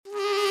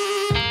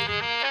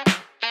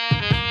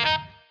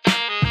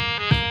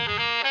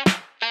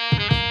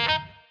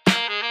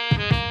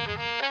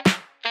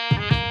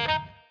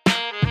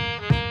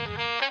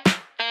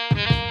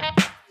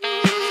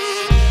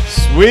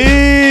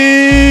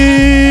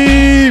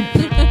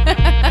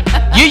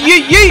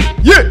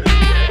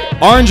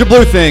Orange or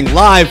Blue Thing,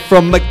 live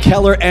from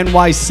McKellar,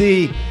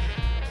 NYC.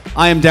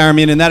 I am Darren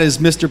Mean, and that is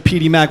Mr.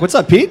 Petey Mac. What's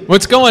up, Pete?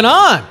 What's going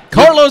on?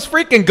 Carlos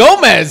freaking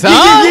Gomez, huh?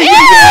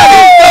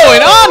 Yeah. What's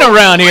going on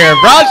around here?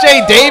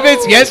 Rajay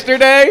Davis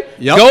yesterday,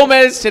 Yep.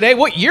 Gomez today.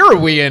 What year are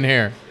we in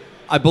here?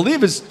 I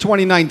believe it's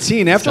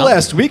 2019. After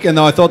last weekend,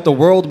 though, I thought the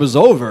world was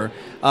over.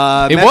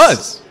 It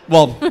was.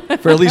 Well,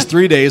 for at least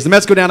 3 days. The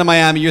Mets go down to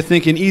Miami. You're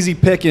thinking easy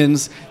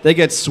pickings. They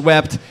get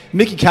swept.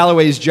 Mickey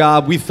Callaway's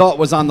job we thought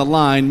was on the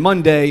line.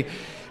 Monday,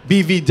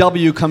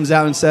 BVW comes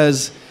out and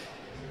says,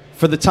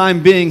 for the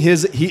time being, he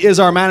is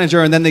our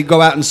manager, and then they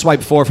go out and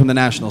swipe 4 from the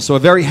Nationals. So a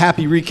very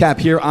happy recap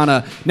here on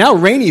a now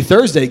rainy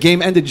Thursday.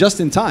 Game ended just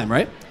in time,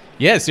 right?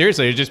 Yeah,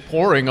 seriously, it's just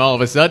pouring all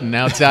of a sudden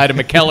outside of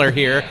McKellar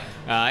here.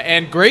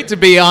 And great to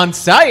be on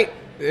site.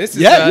 This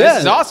is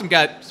awesome.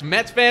 Got some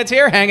Mets fans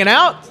here hanging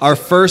out. Our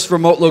first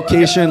remote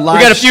location live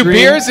We got a few stream.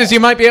 beers, as you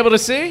might be able to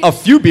see. A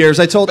few beers.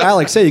 I told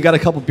Alex, hey, you got a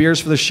couple beers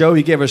for the show?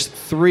 He gave us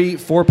 3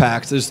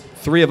 4-packs. There's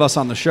 3 of us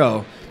on the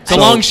show. It's a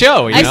long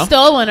show, you know? I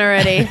stole one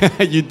already.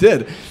 You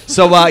did.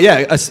 So,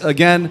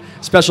 again,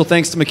 special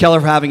thanks to McKellar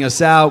for having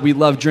us out. We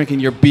love drinking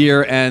your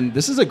beer, and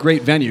this is a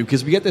great venue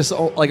because we get this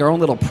like our own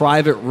little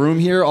private room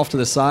here off to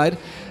the side.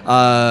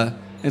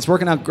 It's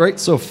working out great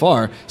so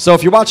far. So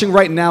if you're watching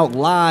right now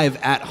live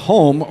at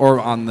home or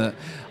on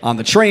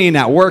the train,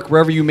 at work,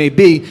 wherever you may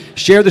be,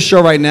 share the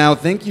show right now.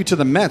 Thank you to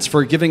the Mets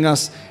for giving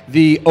us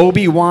the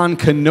Obi-Wan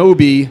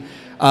Kenobi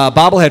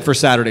bobblehead for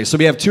Saturday. So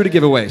we have 2 to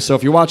give away. So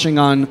if you're watching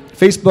on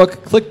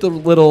Facebook, click the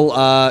little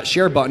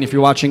share button. If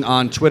you're watching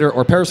on Twitter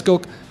or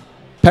Periscope,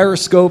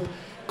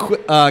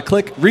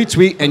 click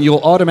retweet, and you'll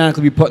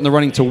automatically be put in the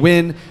running to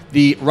win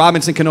the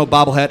Robinson Cano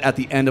bobblehead at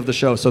the end of the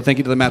show. So thank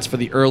you to the Mets for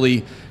the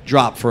early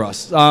drop for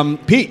us.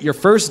 Pete, your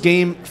first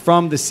game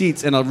from the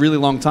seats in a really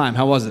long time.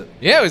 How was it?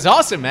 Yeah, it was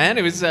awesome, man.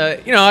 It was, I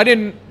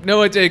didn't know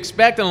what to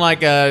expect on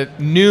like a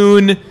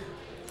noon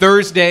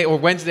Thursday or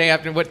Wednesday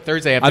afternoon. What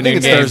Thursday afternoon? I think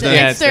it's game? Thursday.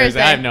 Yeah, It's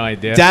Thursday. I have no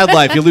idea. Dad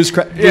life, you lose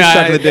track of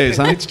the days,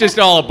 huh? It's just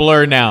all a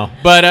blur now.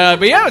 But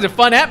yeah, it was a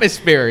fun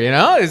atmosphere, you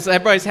know?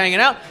 Everybody's hanging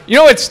out. You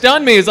know what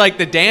stunned me is like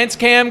the dance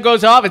cam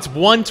goes off. It's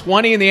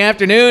 1:20 in the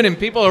afternoon, and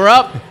people are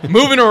up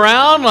moving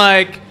around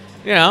like,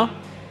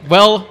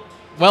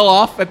 well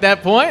off at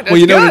that point. Well,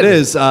 you know what good. it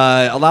is.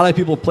 A lot of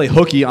people play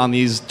hooky on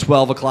these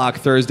 12 o'clock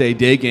Thursday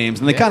day games,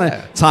 and they kind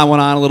of time one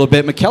on a little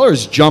bit.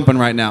 McKellar's jumping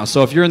right now,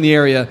 so if you're in the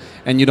area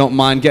and you don't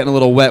mind getting a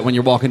little wet when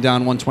you're walking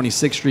down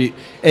 126th Street,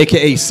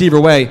 a.k.a.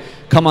 Seaver Way,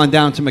 come on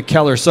down to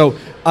McKellar. So,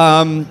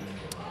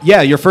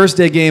 your first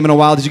day game in a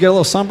while. Did you get a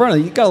little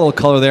sunburn? You got a little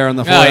color there on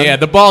the Oh, forehead. yeah,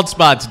 the bald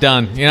spot's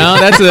done. You know,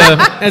 that's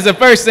the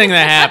first thing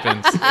that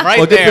happens. Right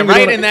Well, good there, thing we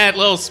right don't- in that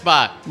little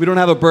spot. We don't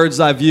have a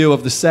bird's eye view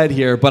of the set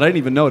here, but I didn't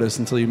even notice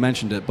until you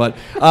mentioned it. But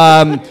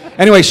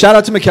anyway, shout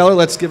out to McKellar.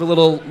 Let's give a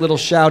little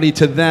shouty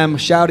to them.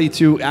 Shouty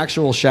to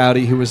actual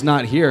Shouty, who is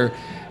not here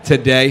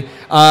today.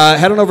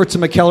 Head on over to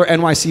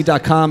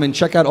McKellarNYC.com and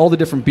check out all the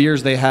different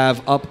beers they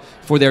have up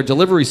for their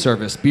delivery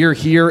service. Beer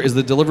Here is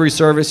the delivery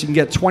service. You can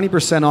get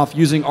 20% off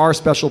using our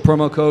special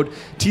promo code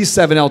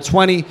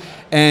T7L20.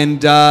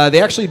 And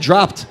they actually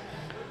dropped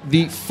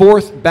the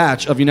 4th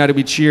batch of United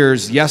We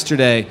Cheers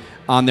yesterday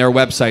on their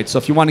website. So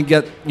if you want to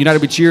get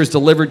United We Cheers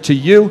delivered to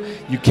you,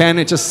 you can.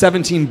 It's just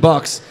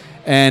 $17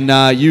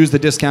 and use the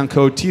discount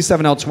code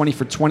T7L20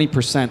 for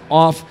 20%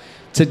 off.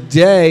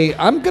 Today,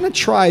 I'm going to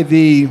try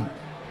the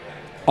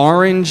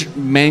orange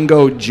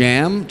mango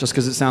jam just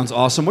because it sounds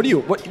awesome. What you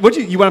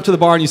went up to the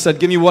bar and you said,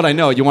 give me what I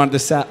know. You wanted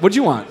the what'd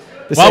you want?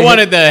 Well, I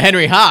wanted the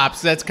Henry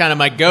Hops. That's kind of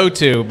my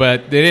go-to,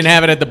 but they didn't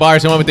have it at the bar,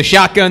 so I went with the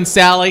Shotgun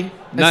Sally.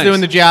 That's Nice.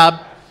 doing the job.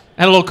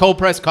 I had a little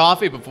cold-pressed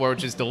coffee before,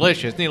 which is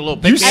delicious. Need a little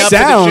pick-me-up for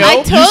sound- the show.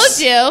 I told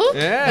you.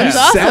 Yeah. That's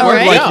awesome, Sound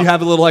right? like you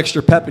have a little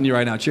extra pep in you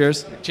right now.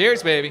 Cheers.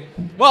 Cheers, baby.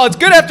 Well, it's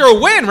good after a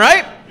win,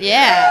 right?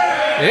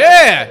 Yeah.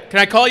 Yeah. Can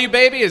I call you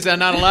baby? Is that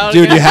not allowed?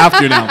 Dude, again? you have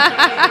to now.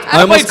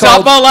 I I played almost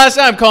called, softball last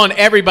night. I'm calling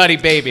everybody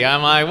baby.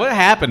 I'm like, what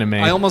happened to me?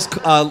 I almost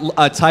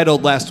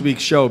titled last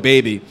week's show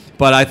Baby,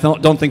 but I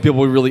don't think people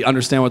would really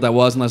understand what that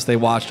was unless they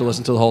watched or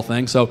listened to the whole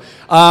thing. So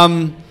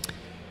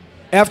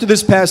after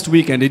this past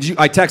weekend,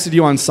 I texted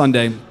you on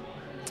Sunday.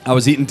 I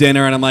was eating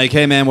dinner, and I'm like,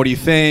 hey, man, what do you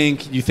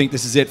think? You think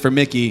this is it for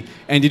Mickey?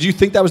 And did you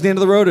think that was the end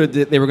of the road, or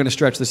they were going to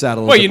stretch this out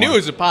a little Well, bit you knew more? it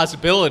was a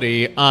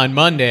possibility on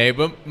Monday,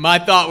 but my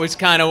thought was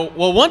kind of,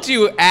 well, once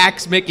you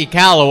axe Mickey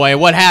Callaway,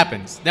 what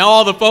happens? Now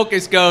all the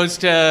focus goes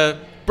to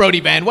Brody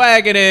Van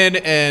Wagenen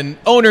and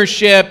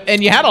ownership,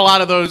 and you had a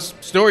lot of those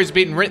stories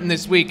being written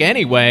this week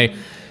anyway.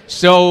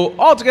 So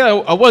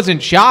altogether, I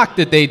wasn't shocked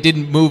that they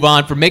didn't move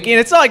on from Mickey, and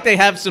it's not like they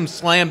have some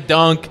slam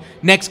dunk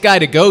next guy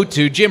to go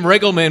to. Jim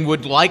Riggleman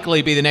would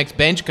likely be the next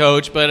bench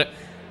coach, but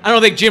I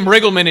don't think Jim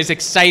Riggleman is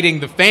exciting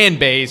the fan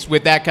base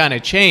with that kind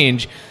of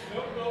change.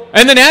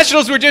 And the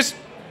Nationals were just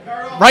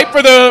ripe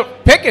for the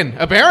picking,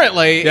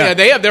 apparently. Yeah.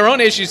 They have their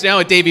own issues now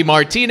with Davey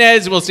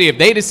Martinez. We'll see if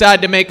they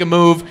decide to make a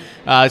move.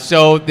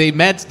 So the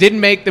Mets didn't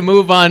make the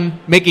move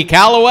on Mickey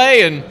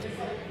Callaway, and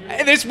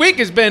this week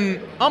has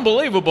been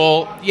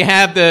unbelievable. You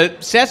have the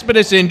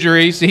Cespedes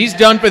injury, so he's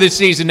done for the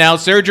season now,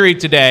 surgery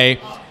today.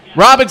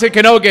 Robinson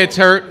Cano gets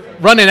hurt.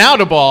 running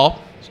out of ball,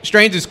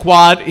 strains his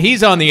quad.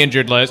 He's on the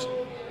injured list.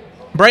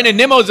 Brandon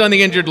Nimmo's on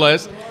the injured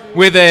list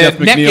with a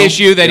neck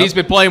issue that he's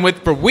been playing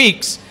with for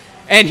weeks.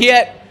 And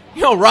yet,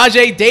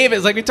 Rajay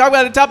Davis, like we talked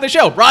about at the top of the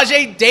show,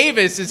 Rajay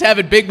Davis is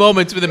having big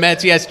moments for the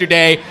Mets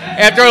yesterday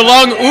after a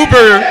long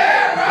Uber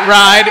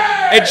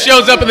ride. It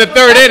shows up in the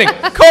third inning.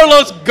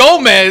 Carlos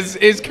Gomez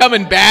is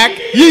coming back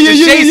to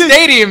Shea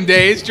Stadium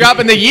days,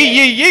 dropping the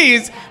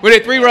yees with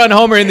a 3-run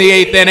homer in the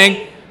 8th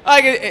inning.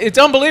 Like, it's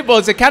unbelievable.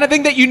 It's the kind of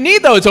thing that you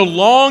need, though. It's a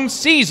long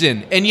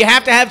season, and you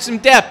have to have some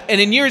depth.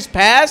 And in years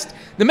past,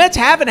 the Mets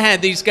haven't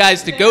had these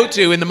guys to go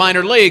to in the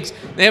minor leagues.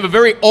 They have a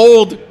very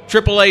old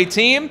AAA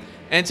team,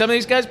 and some of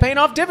these guys paying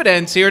off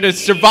dividends here to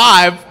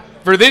survive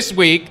for this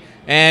week,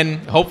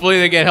 and hopefully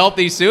they get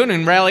healthy soon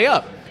and rally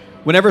up.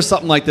 Whenever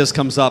something like this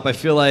comes up, I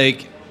feel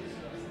like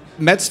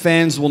Mets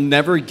fans will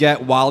never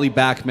get Wally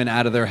Backman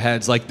out of their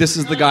heads. Like, this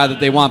is the guy that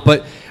they want.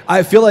 But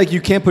I feel like you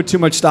can't put too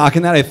much stock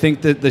in that. I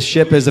think that the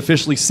ship has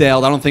officially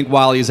sailed. I don't think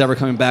Wally is ever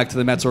coming back to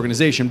the Mets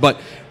organization.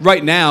 But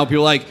right now,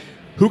 people are like,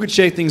 who could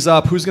shake things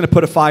up? Who's going to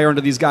put a fire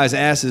under these guys'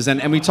 asses?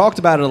 And we talked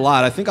about it a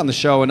lot, I think, on the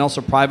show and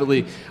also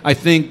privately. I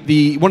think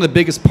one of the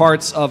biggest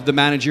parts of the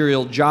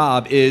managerial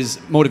job is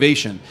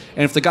motivation.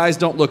 And if the guys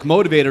don't look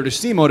motivated or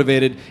seem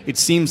motivated, it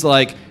seems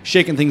like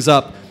shaking things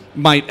up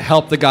might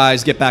help the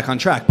guys get back on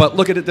track. But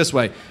look at it this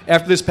way.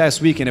 After this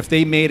past weekend, if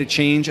they made a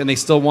change and they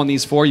still won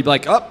these 4, you'd be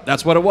like, oh,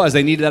 that's what it was.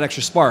 They needed that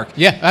extra spark.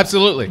 Yeah,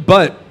 absolutely.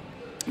 But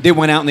they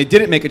went out and they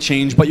didn't make a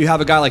change, but you have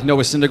a guy like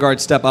Noah Syndergaard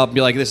step up and be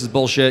like, this is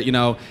bullshit,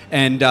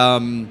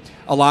 and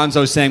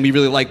Alonso saying we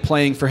really like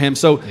playing for him.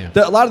 So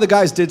a lot of the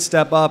guys did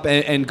step up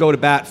and go to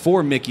bat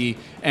for Mickey,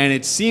 and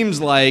it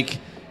seems like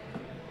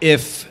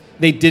if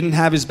they didn't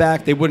have his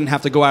back, they wouldn't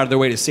have to go out of their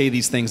way to say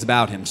these things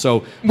about him.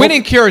 So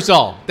winning cures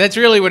all. That's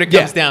really what it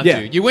comes down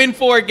to. You win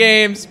 4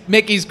 games,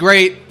 Mickey's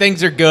great,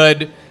 things are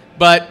good.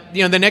 But,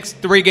 the next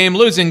 3-game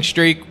losing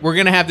streak, we're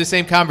going to have the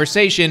same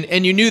conversation.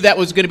 And you knew that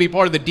was going to be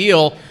part of the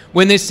deal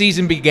when this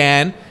season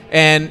began.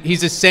 And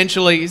he's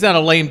not a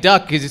lame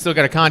duck because he's still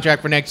got a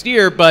contract for next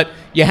year. But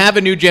you have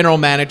a new general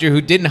manager who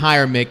didn't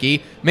hire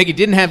Mickey. Mickey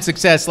didn't have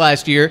success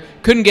last year.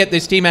 Couldn't get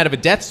this team out of a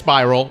death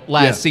spiral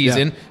last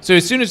season. Yeah. So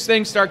as soon as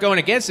things start going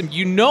against him,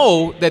 you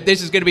know that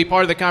this is going to be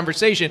part of the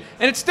conversation.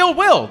 And it still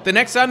will. The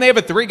next time they have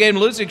a 3-game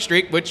losing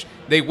streak, which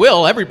they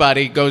will,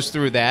 everybody goes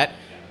through that.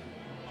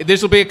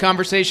 This will be a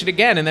conversation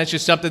again, and that's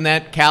just something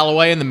that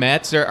Callaway and the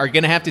Mets are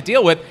going to have to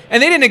deal with.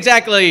 And they didn't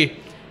exactly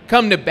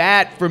come to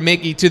bat for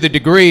Mickey to the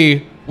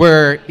degree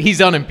where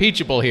he's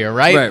unimpeachable here,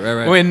 right?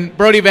 Right. When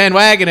Brody Van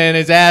Wagenen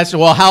is asked,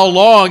 well, how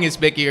long is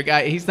Mickey your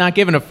guy? He's not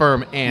given a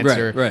firm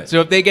answer. Right.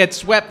 So if they get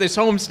swept this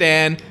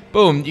homestand,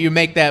 boom, you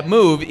make that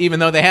move, even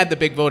though they had the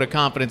big vote of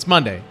confidence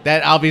Monday.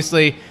 That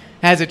obviously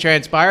hasn't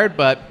transpired,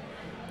 but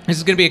this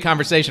is going to be a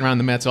conversation around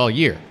the Mets all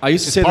year. I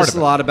used to say this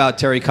a lot about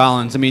Terry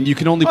Collins. I mean, you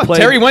can only play...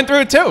 Terry went through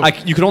it, too.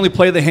 You can only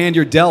play the hand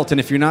you're dealt, and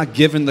if you're not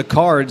given the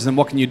cards, then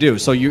what can you do?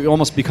 So you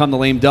almost become the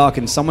lame duck,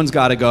 and someone's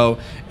got to go.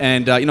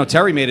 And,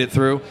 Terry made it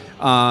through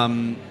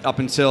up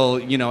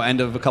until, end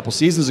of a couple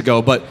seasons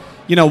ago. But,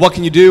 what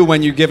can you do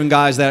when you're giving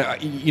guys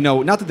that,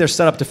 not that they're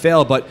set up to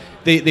fail, but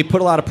they put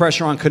a lot of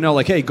pressure on Cano,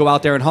 like, hey, go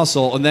out there and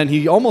hustle. And then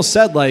he almost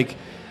said, like,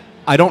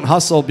 I don't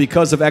hustle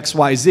because of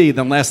XYZ.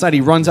 Then last night he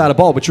runs out of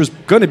ball, which was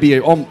going to be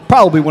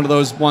probably one of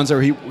those ones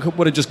where he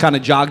would have just kind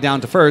of jogged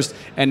down to first,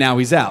 and now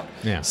he's out.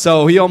 Yeah.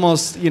 So he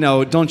almost,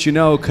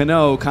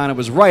 Cano kind of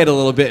was right a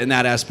little bit in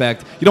that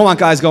aspect. You don't want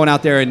guys going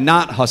out there and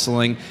not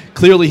hustling.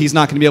 Clearly he's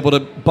not going to be able to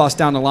bust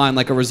down the line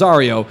like a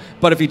Rosario.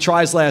 But if he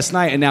tries last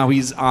night and now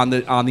he's on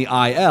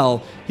the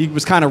IL, he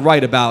was kind of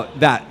right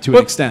about that to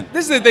an extent.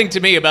 This is the thing to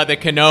me about the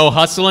Cano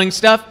hustling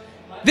stuff.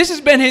 This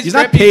has been his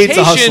reputation. He's not paid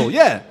to hustle,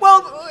 yeah.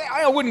 Well,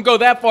 I wouldn't go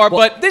that far,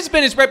 but this has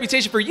been his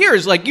reputation for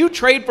years. Like, you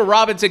trade for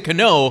Robinson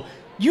Cano,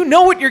 you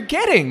know what you're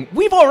getting.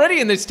 We've already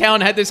in this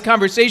town had this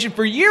conversation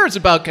for years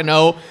about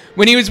Cano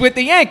when he was with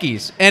the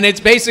Yankees. And it's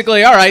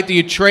basically, all right, do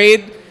you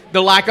trade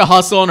the lack of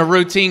hustle and a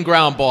routine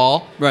ground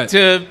ball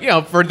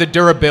to, for the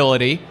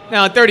durability?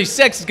 Now, at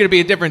 36, it's going to be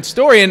a different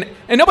story, and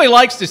nobody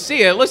likes to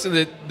see it.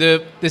 Listen,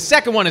 the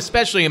second one,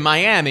 especially in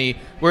Miami,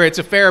 where it's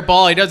a fair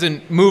ball, he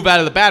doesn't move out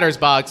of the batter's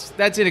box,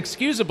 that's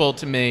inexcusable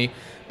to me.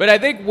 But I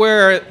think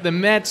where the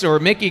Mets or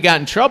Mickey got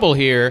in trouble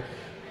here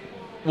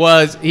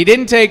was he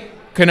didn't take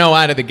Cano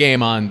out of the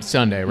game on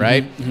Sunday,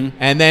 right? Mm-hmm.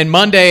 And then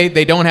Monday,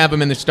 they don't have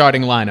him in the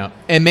starting lineup.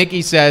 And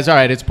Mickey says, all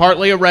right, it's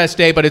partly a rest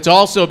day, but it's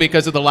also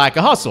because of the lack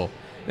of hustle.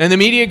 And the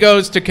media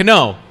goes to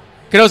Cano.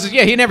 Cano says,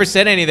 yeah, he never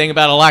said anything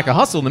about a lack of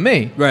hustle to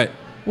me. Right.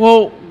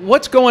 Well,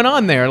 what's going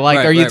on there?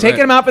 Like, are you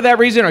taking him out for that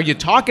reason? Are you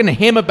talking to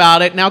him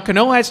about it? Now,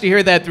 Cano has to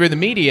hear that through the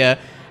media.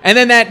 And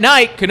then that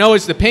night, Cano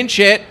is the pinch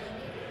hit,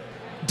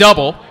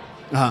 double.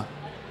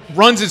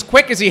 Runs as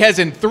quick as he has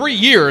in 3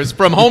 years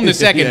from home to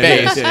second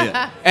base.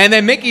 And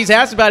then Mickey's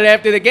asked about it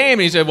after the game,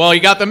 and he said, well, you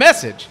got the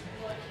message.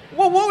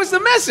 Well, what was the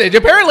message?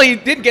 Apparently, he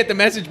didn't get the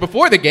message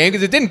before the game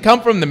because it didn't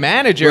come from the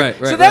manager.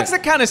 So that's the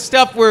kind of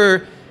stuff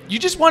where you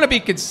just want to be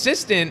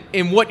consistent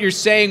in what you're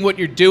saying, what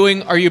you're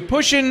doing. Are you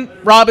pushing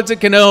Robinson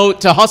Cano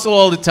to hustle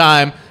all the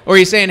time, or Or are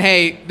you saying,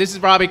 hey, this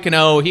is Robbie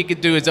Cano, he could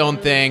do his own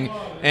thing,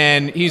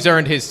 and he's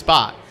earned his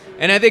spot?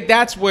 And I think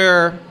that's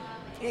where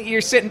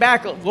you're sitting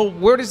back, well,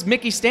 where does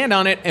Mickey stand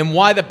on it, and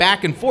why the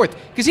back and forth?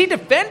 Because he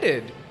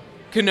defended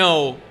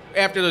Cano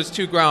after those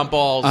 2 ground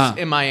balls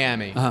in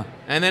Miami.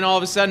 And then all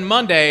of a sudden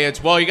Monday,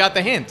 it's, well, you got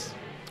the hint.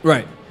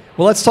 Right.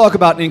 Well, let's talk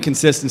about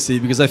inconsistency,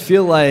 because I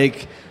feel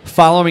like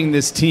following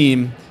this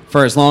team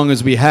for as long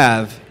as we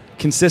have,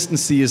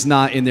 consistency is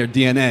not in their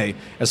DNA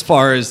as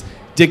far as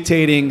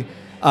dictating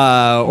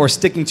or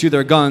sticking to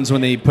their guns when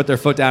they put their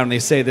foot down and they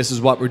say, this is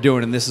what we're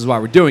doing and this is why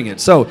we're doing it.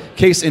 So,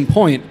 case in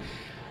point,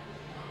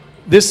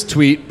 this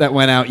tweet that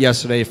went out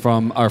yesterday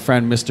from our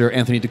friend Mr.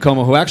 Anthony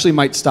DiComo, who actually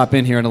might stop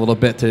in here in a little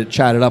bit to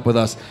chat it up with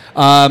us.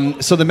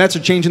 So the Mets are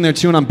changing their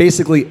tune on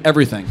basically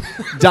everything.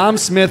 Dom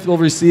Smith will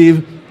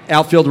receive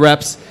outfield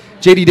reps.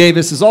 J.D.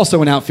 Davis is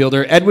also an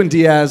outfielder. Edwin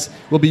Diaz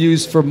will be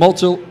used for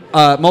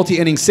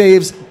multi-inning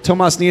saves.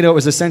 Tomas Nido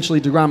is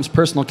essentially DeGrom's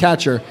personal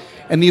catcher.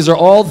 And these are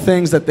all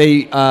things that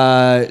they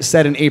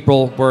said in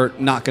April were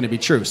not going to be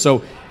true.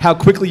 So how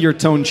quickly your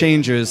tone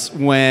changes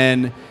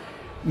when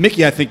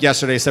Mickey, I think,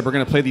 yesterday said we're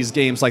going to play these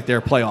games like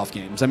they're playoff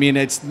games. I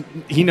mean,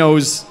 he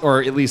knows,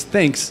 or at least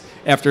thinks,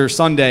 after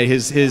Sunday,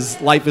 his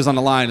life is on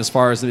the line as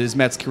far as his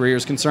Mets career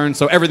is concerned.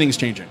 So everything's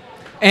changing.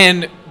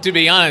 And to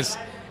be honest,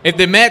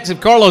 if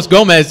Carlos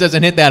Gomez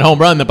doesn't hit that home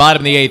run in the bottom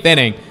of the 8th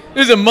inning,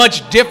 this is a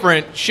much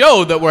different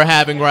show that we're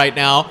having right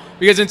now,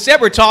 because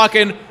instead we're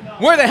talking,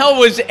 where the hell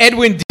was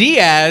Edwin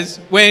Diaz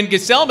when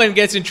Gesellman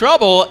gets in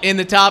trouble in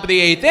the top of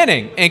the 8th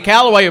inning? And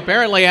Callaway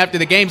apparently after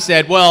the game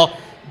said, well,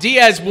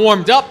 Diaz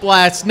warmed up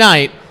last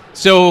night,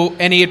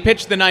 and he had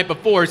pitched the night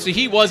before, so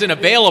he wasn't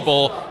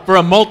available for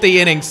a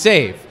multi-inning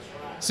save.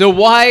 So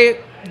why?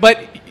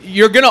 But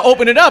you're going to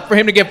open it up for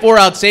him to get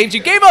 4-out saves.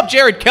 You gave up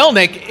Jared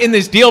Kelenic in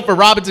this deal for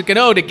Robinson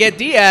Cano to get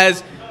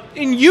Diaz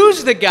and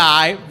use the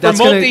guy for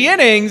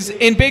multi-innings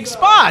in big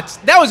spots.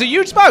 That was a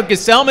huge spot.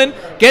 Gesellman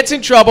gets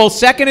in trouble,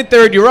 2nd and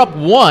 3rd, you're up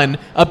 1.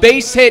 A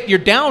base hit, you're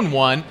down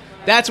 1.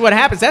 That's what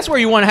happens. That's where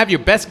you want to have your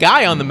best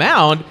guy on the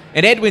mound,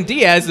 and Edwin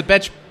Diaz, the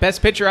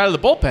best pitcher out of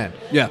the bullpen.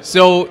 Yeah.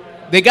 So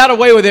they got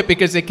away with it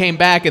because they came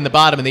back in the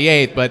bottom of the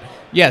 8th. But,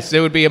 yes, it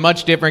would be a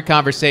much different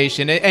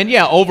conversation. And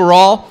yeah,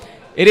 overall,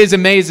 it is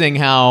amazing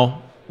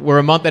how we're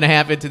a month and a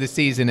half into the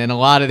season, and a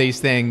lot of these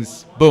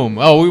things, boom.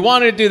 Oh, we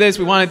wanted to do this,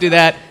 we want to do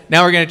that.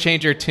 Now we're going to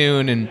change our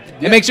tune. And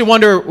it makes you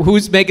wonder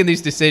who's making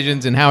these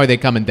decisions and how are they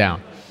coming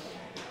down.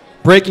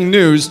 Breaking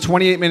news,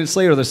 28 minutes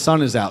later, the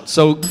sun is out.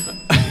 So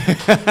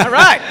all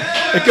right.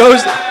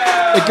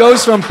 It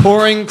goes from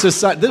pouring to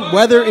sun. The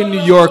weather in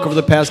New York over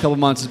the past couple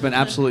months has been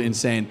absolutely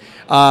insane.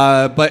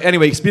 But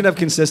anyway, speaking of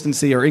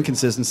consistency or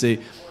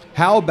inconsistency,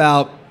 how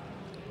about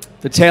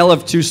the tale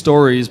of 2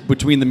 stories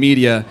between the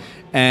media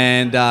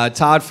and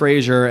Todd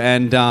Frazier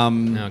and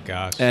oh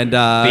gosh, and the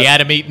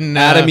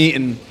Adam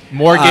Eaton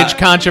mortgage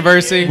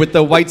controversy with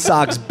the White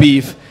Sox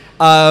beef.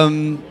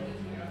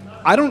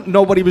 I don't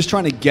know what he was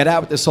trying to get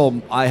at with this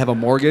whole I have a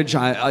mortgage.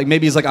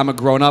 Maybe he's like, I'm a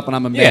grown-up and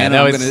I'm a man, and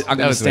I'm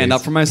going to stand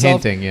up for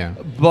myself. Hinting, yeah.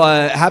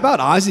 But how about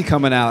Ozzie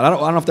coming out? I don't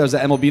know if that was the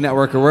MLB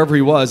Network or wherever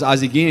he was.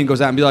 Ozzie Guillen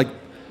goes out and be like,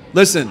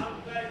 listen,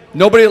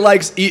 nobody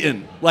likes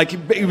Eaton. Like,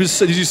 did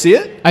you see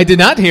it? I did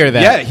not hear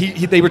that.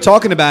 Yeah, they were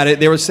talking about it.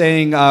 They were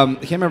saying, I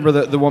can't remember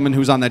the woman who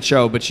was on that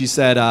show, but she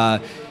said,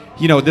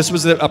 this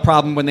was a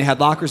problem when they had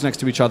lockers next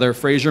to each other.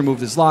 Frazier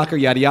moved his locker,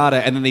 yada, yada,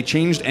 and then they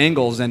changed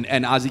angles,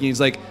 and Ozzie Guillen's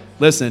like,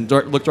 listen,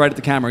 looked right at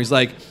the camera. He's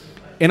like,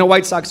 in a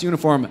White Sox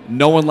uniform,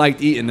 no one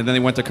liked Eaton, and then they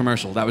went to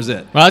commercial. That was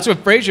it. Well, that's what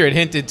Frazier had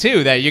hinted,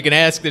 too, that you can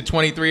ask the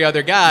 23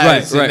 other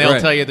guys, and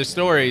they'll tell you the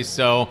stories.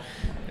 So,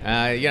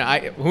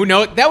 who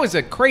knows? That was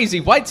a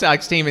crazy White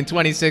Sox team in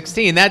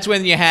 2016. That's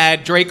when you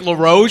had Drake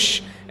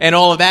LaRoche and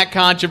all of that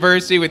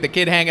controversy with the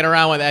kid hanging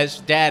around with his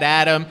dad,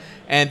 Adam,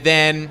 and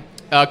then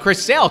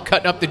Chris Sale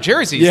cutting up the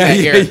jerseys that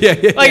year.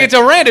 It's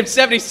a random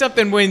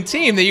 70-something win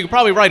team that you could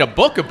probably write a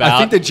book about. I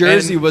think the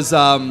jersey was it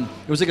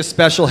was like a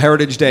special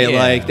Heritage Day. Yeah.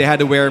 Like they had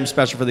to wear him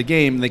special for the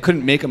game, and they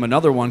couldn't make him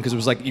another one because it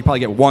was like you probably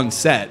get one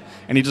set,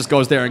 and he just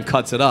goes there and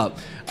cuts it up.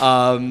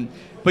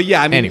 But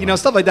yeah, I mean, anyway.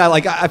 Stuff like that.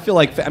 Like I feel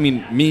like,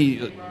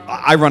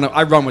 I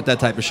run with that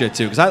type of shit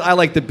too because I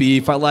like the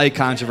beef. I like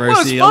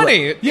controversy. Well,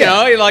 it's funny,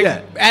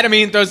 Adam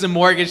Eaton throws the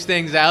mortgage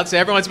things out, so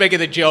everyone's making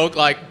the joke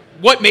like,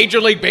 what Major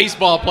League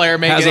Baseball player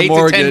making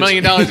 $8 to $10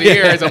 million a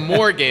year as a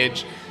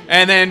mortgage?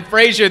 And then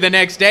Frazier the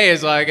next day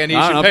is like, and he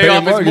should pay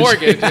off his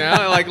mortgage.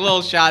 Like a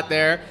little shot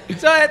there.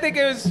 So I think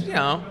it was,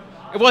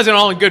 it wasn't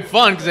all in good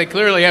fun because they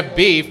clearly have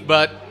beef,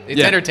 but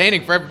it's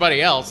entertaining for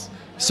everybody else.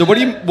 So what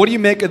do you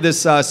make of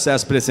this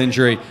Cespedes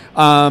injury?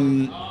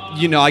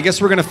 I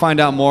guess we're going to find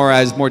out more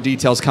as more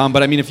details come.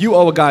 But, if you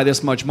owe a guy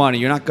this much money,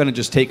 you're not going to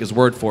just take his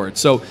word for it.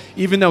 So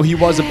even though he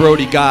was a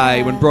Brody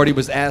guy, when Brody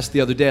was asked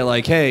the other day,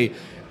 like, hey,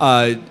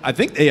 I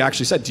think they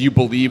actually said, do you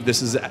believe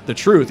this is the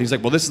truth? He's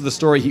like, well, this is the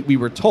story we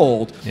were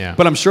told. Yeah.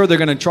 But I'm sure they're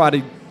going to try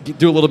to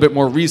do a little bit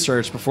more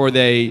research before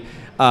they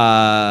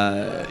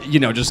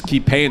just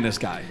keep paying this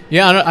guy.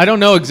 Yeah, I don't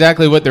know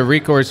exactly what the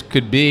recourse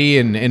could be,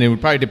 and it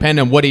would probably depend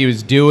on what he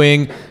was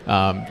doing.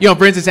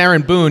 For instance,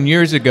 Aaron Boone,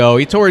 years ago,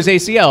 he tore his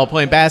ACL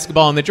playing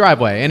basketball in the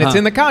driveway, and it's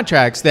in the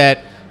contracts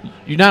that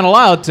you're not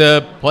allowed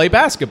to play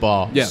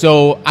basketball. Yeah.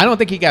 So I don't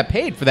think he got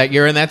paid for that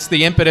year, and that's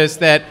the impetus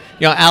that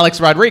Alex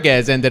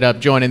Rodriguez ended up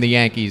joining the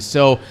Yankees.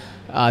 So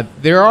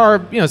there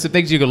are some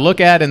things you could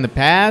look at in the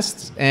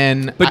past,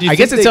 and But do you I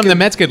guess think it's they something could- the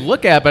Mets could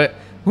look at, but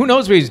who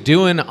knows what he's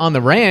doing on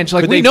the ranch?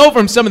 Like, But we they- know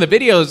from some of the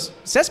videos,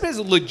 Cespedes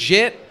is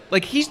legit.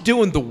 Like, he's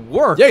doing the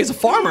work. Yeah, he's a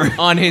farmer.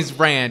 On his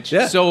ranch.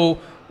 Yeah. So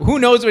who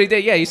knows what he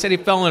did? Yeah, he said he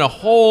fell in a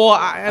hole.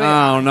 I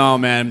don't know,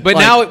 man. But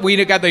Like, now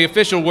we got the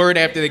official word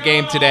after the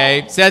game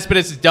today.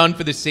 Cespedes is done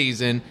for the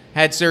season.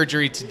 Had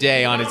surgery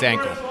today on his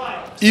ankle.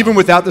 even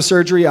without the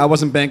surgery, I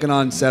wasn't banking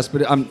on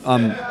Cespedes.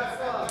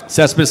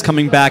 Cespedes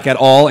coming back at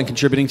all and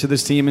contributing to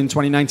this team in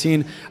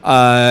 2019.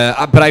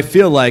 But I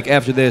feel like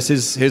after this,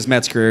 his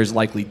Mets career is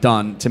likely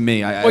done to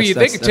me. Well, you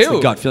think that's too. the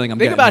gut feeling I'm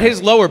Think getting. about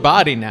his lower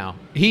body now.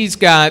 He's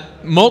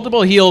got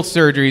multiple heel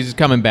surgeries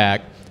coming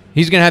back.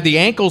 He's going to have the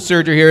ankle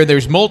surgery here.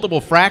 There's multiple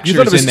fractures You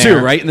thought it was in there.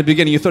 two, right? In the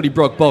beginning, you thought he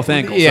broke both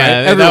ankles. Yeah, right?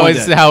 that Everyone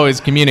was did. how it was He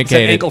said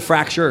communicated. ankle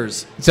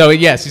fractures. So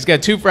yes, he's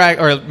got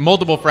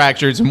multiple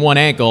fractures in one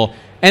ankle.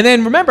 And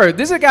then remember,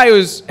 this is a guy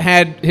who's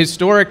had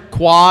historic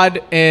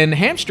quad and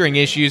hamstring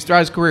issues throughout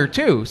his career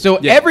too. So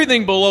Yeah.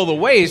 everything below the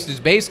waist is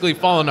basically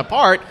falling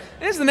apart.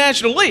 And it's the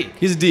National League.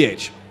 He's a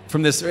DH.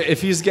 From this,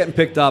 if he's getting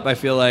picked up, I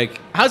feel like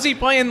How's he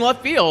playing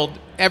left field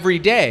every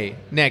day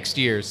next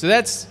year? So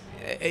that's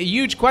a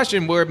huge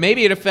question where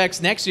maybe it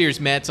affects next year's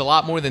Mets a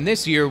lot more than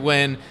this year,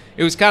 when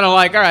it was kind of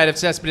like, all right, if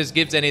Cespedes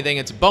gives anything,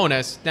 it's a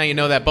bonus. Now you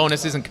know that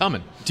bonus isn't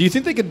coming. Do you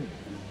think they could,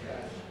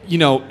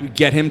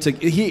 get him to?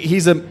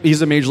 He's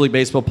a Major League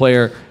Baseball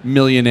player,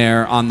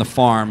 millionaire on the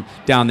farm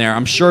down there.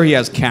 I'm sure he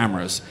has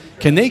cameras.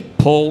 Can they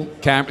pull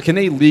Can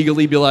they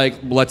legally be like,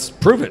 let's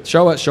prove it?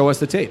 Show us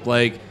the tape.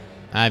 Like,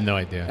 I have no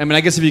idea. I mean,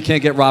 I guess if you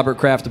can't get Robert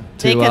Kraft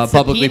They to could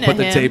publicly subpoena put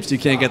the him. tapes, you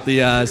can't get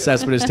the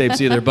Cespedes tapes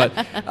either. But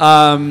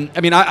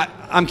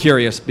I'm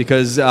curious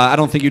because I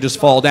don't think you just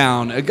fall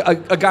down. A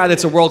guy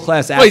that's a world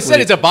class athlete. Well, he said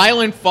it's a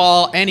violent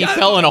fall and he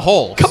fell in a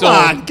hole. Come So,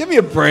 on, give me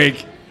a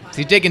break. Is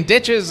he digging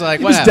ditches? Like,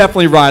 He what was happened?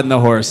 definitely riding the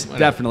horse.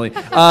 Definitely.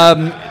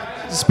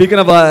 Speaking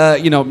of,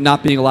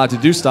 not being allowed to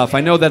do stuff,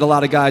 I know that a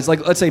lot of guys,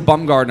 like let's say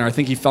Bumgarner, I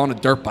think he fell on a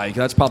dirt bike.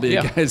 That's probably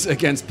Yeah.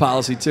 against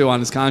policy too on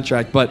his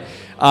contract. But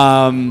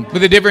But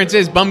the difference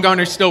is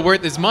Bumgarner's still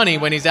worth his money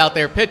when he's out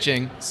there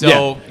pitching.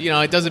 So,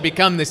 it doesn't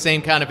become the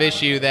same kind of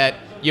issue that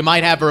you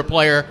might have for a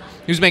player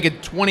who's making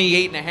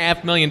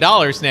 $28.5 million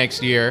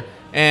next year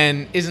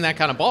and isn't that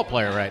kind of ball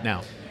player right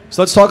now.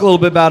 So let's talk a little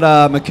bit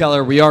about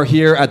McKellar. We are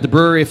here at the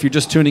brewery. If you're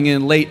just tuning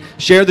in late,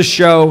 share the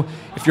show.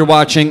 If you're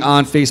watching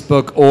on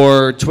Facebook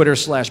or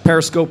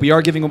Twitter/Periscope, we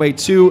are giving away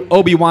 2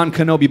 Obi-Wan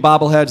Kenobi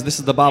bobbleheads. This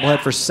is the bobblehead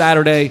for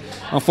Saturday.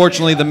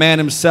 Unfortunately, the man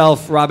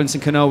himself, Robinson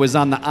Cano, is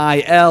on the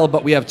IL,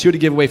 but we have 2 to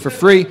give away for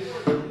free.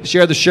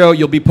 Share the show.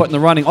 You'll be put in the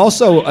running.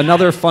 Also,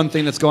 another fun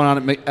thing that's going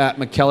on at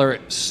McKellar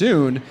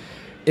soon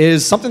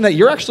is something that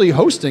you're actually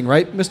hosting,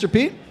 right, Mr.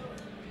 Pete?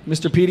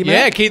 Mr. Petey Man?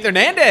 Yeah, Keith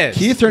Hernandez.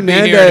 Keith will be here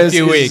in a Hernandez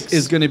few weeks.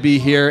 is going to be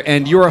here,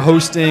 and you are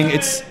hosting.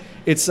 It's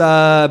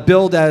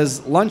billed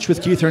as Lunch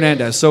with Keith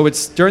Hernandez. So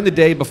it's during the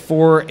day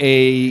before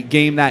a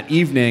game that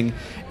evening,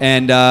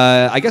 and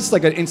I guess it's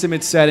like an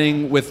intimate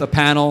setting with a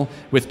panel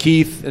with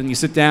Keith, and you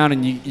sit down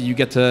and you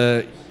get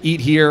to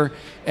eat here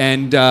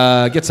and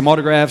get some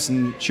autographs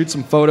and shoot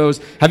some photos.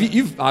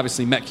 You've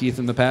obviously met Keith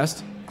in the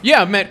past?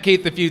 Yeah, I've met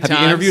Keith a few times. Have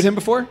you interviewed him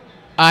before?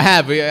 I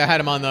have. I had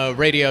him on the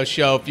radio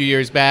show a few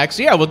years back.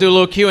 So, yeah, we'll do a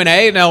little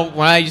Q&A. Now,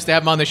 when I used to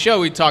have him on the show,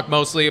 we'd talk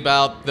mostly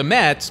about the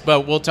Mets,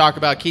 but we'll talk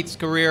about Keith's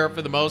career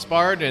for the most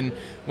part and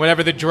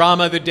whatever the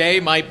drama of the day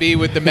might be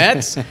with the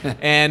Mets.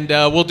 And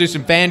we'll do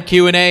some fan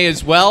Q&A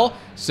as well.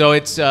 So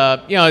it's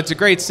it's a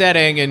great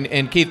setting,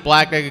 and Keith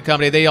Blackneck and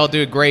company, they all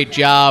do a great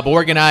job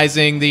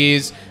organizing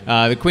these.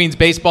 The Queens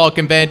Baseball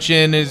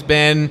Convention has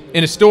been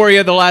in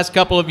Astoria the last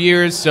couple of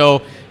years,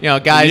 so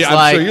guys Yeah, I'm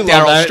like sure you love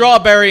Darryl that.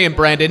 Strawberry and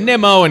Brandon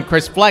Nimmo and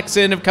Chris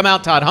Flexen have come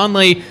out, Todd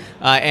Hundley,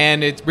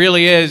 and it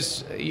really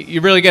is,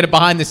 you really get it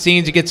behind the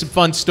scenes. You get some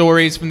fun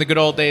stories from the good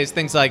old days,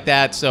 things like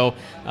that. So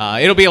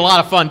it'll be a lot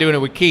of fun doing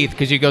it with Keith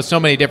because you go so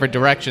many different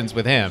directions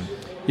with him.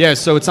 Yeah,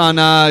 so it's on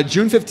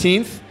June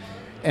 15th,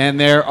 and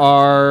they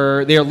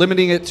are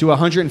limiting it to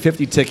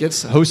 150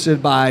 tickets,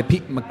 hosted by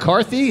Pete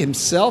McCarthy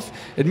himself.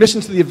 Admission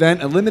to the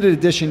event, a limited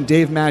edition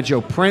Dave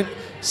Maggio print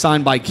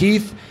signed by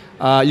Keith.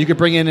 You could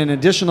bring in an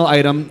additional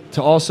item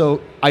also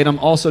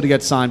to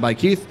get signed by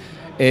Keith,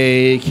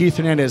 a Keith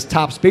Hernandez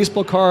Topps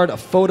baseball card, a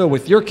photo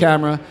with your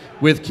camera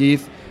with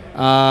Keith,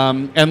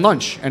 and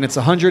lunch. And it's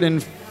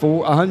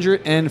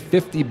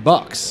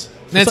 $150.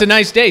 And it's a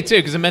nice day, too,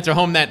 because the Mets are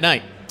home that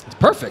night. It's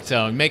perfect.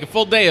 So make a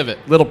full day of it.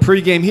 Little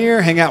pregame here,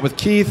 hang out with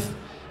Keith.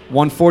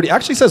 140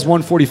 actually says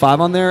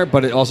 145 on there,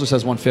 but it also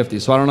says 150.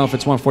 So I don't know if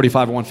it's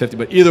 145 or 150,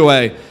 but either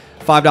way,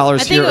 $5 I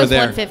think here it or was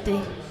there.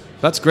 150.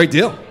 That's a great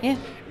deal. Yeah.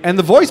 And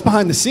the voice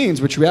behind the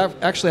scenes, which we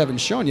actually haven't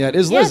shown yet,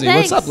 is Lizzie. Yeah,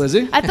 What's thanks. up,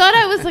 Lizzie? I thought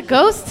I was a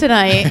ghost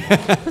tonight.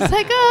 I was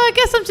like, oh, I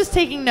guess I'm just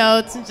taking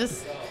notes and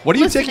just. What are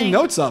you listening. taking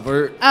notes of?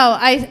 Or Oh,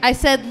 I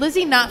said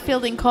Lizzie not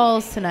fielding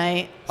calls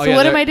tonight. Oh, So yeah,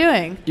 what there- am I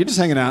doing? you're just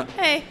hanging out.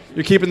 Hey.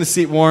 You're keeping the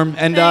seat warm.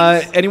 And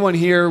Thanks. anyone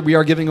here, we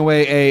are giving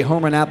away a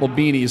Home Run Apple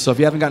beanie. So if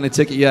you haven't gotten a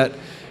ticket yet,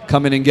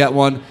 come in and get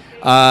one.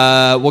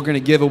 We're going to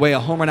give away a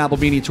Home Run Apple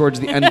beanie towards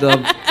the end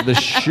of the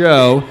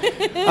show.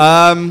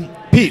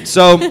 Pete,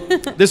 so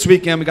this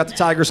weekend we got the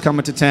Tigers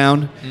coming to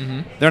town.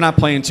 They're not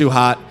playing too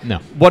hot. No.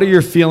 What are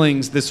your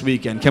feelings this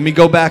weekend? Can we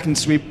go back and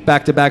sweep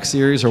back-to-back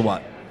series or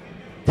what?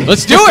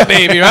 Let's do it,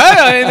 baby, right?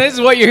 I mean, this is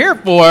what you're here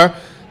for.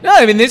 No,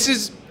 I mean, this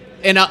is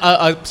in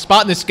a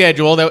spot in the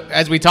schedule that,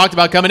 as we talked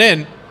about coming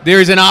in,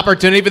 there's an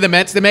opportunity for the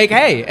Mets to make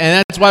hay.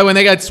 And that's why when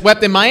they got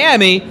swept in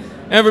Miami,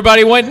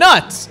 everybody went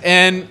nuts.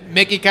 And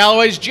Mickey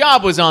Callaway's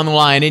job was on the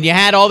line, and you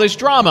had all this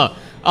drama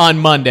on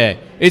Monday.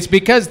 It's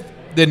because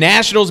the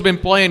Nationals have been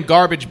playing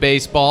garbage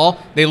baseball.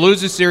 They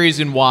lose a series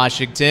in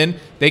Washington.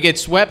 They get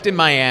swept in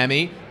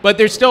Miami. But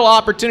there's still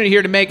opportunity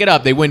here to make it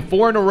up. They win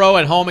 4 in a row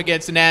at home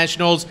against the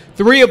Nationals,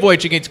 3 of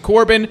which against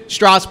Corbin,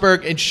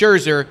 Strasburg, and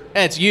Scherzer.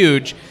 That's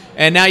huge.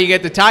 And now you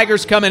get the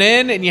Tigers coming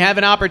in, and you have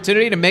an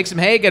opportunity to make some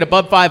hay, get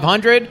above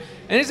 500.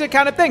 And these are the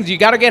kind of things. You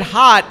got to get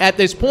hot at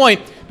this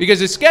point because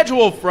the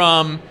schedule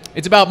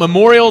it's about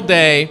Memorial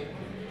Day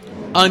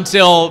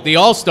until the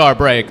All-Star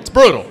break. It's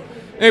brutal.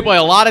 They play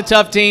a lot of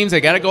tough teams.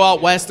 They got to go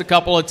out west a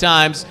couple of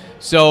times.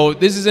 So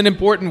this is an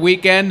important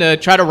weekend to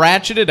try to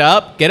ratchet it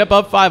up, get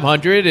above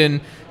 500, and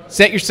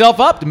set yourself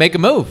up to make a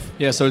move.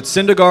 Yeah, so it's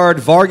Syndergaard.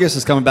 Vargas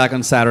is coming back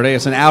on Saturday.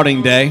 It's an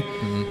outing day.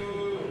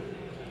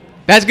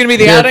 That's going to be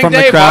the Here outing from the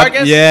day, crowd.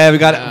 Vargas? Yeah, we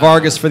got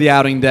Vargas for the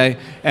outing day.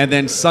 And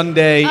then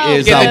Sunday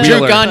is Get the Drew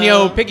Wheeler.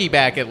 Gagnon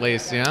piggyback at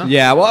least, yeah?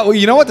 Yeah, well,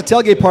 you know what? The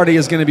tailgate party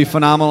is going to be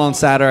phenomenal on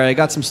Saturday. I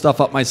got some stuff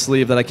up my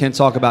sleeve that I can't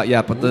talk about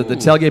yet, but the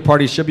tailgate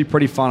party should be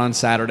pretty fun on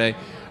Saturday.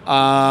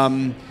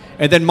 And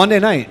then Monday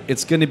night,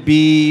 it's going to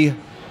be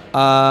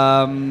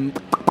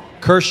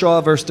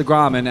Kershaw versus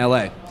DeGrom in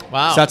L.A.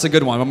 Wow. So that's a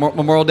good one.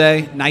 Memorial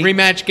Day night.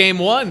 Rematch Game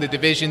 1, the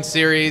division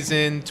series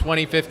in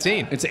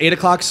 2015. It's an 8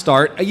 o'clock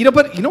start. But you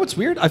know what's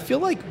weird? I feel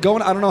like I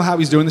don't know how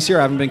he's doing this year.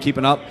 I haven't been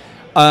keeping up.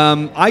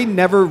 I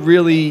never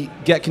really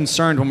get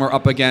concerned when we're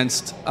up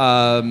against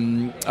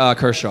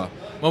Kershaw.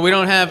 Well, we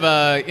don't have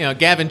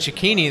Gavin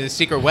Cicchini, the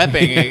secret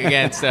weapon,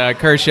 against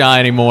Kershaw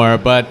anymore,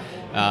 but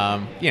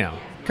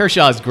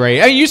Kershaw's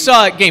great. I mean, you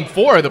saw Game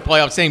 4 of the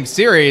playoff same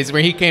series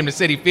where he came to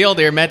Citi Field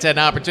there. Mets had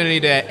an opportunity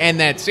to end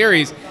that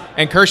series,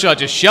 and Kershaw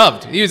just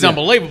shoved. He was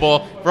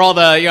unbelievable for all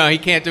the, he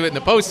can't do it in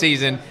the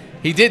postseason.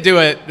 He did do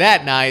it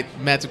that night.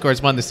 Mets, of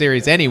course, won the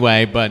series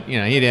anyway, but, he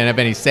didn't have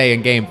any say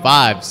in Game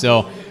 5.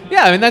 So,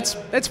 yeah, I mean, that's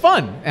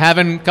fun.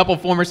 Having a couple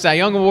former Cy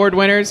Young Award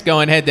winners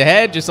going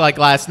head-to-head, just like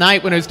last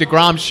night when it was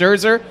DeGrom,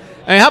 Scherzer.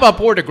 I mean, how about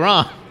poor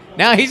DeGrom?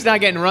 Now he's not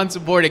getting run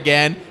support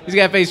again. He's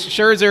got to face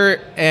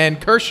Scherzer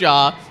and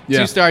Kershaw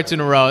 2 starts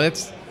in a row.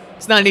 It's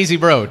not an easy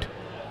road.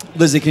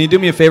 Lizzie, can you do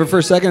me a favor for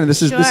a second?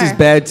 This is Sure.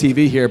 bad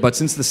TV here, but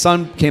since the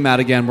sun came out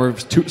again, we're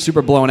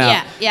super blown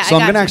out. Yeah, so I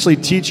I'm going got to you. actually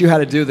teach you how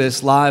to do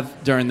this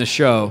live during the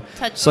show.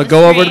 Touch So the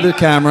go over to screen. the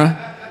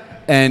camera,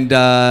 and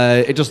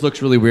it just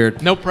looks really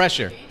weird. No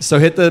pressure. So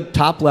hit the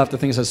top left, the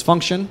thing that says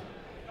function.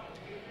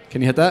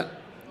 Can you hit that?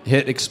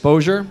 Hit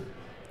exposure,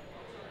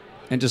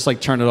 and just like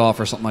turn it off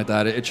or something like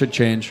that. It should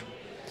change.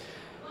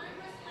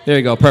 There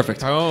you go.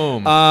 Perfect.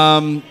 Boom.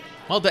 Um,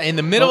 Well done. In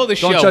the middle of the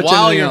don't show touch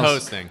while anything you're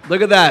else. hosting.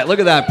 Look at that. Look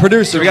at that.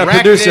 Producer. We got a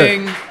producer.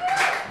 Directing.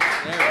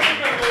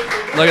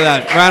 Look at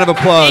that. Round of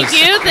applause.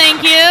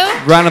 Thank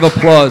you. Round of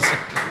applause.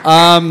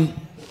 I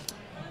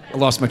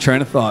lost my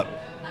train of thought.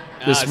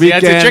 This See,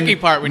 weekend, that's the tricky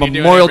part when you're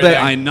doing Memorial Day.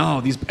 everything. I know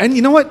these, and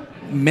you know what?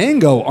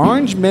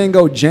 Orange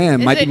mango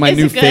jam might be my is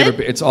new it good? favorite.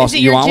 beer. It's Is awesome. it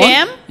you your want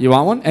jam? one? You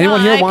want one? Anyone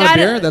No, here I want a got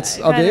beer it. that's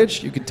I of got it.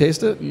 age? You can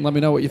taste it and let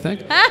me know what you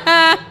think.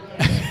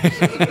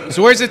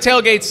 So where's the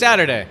tailgate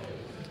Saturday?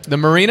 The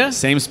marina?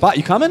 Same spot.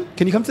 You coming?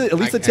 Can you come to at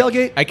least the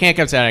tailgate? I can't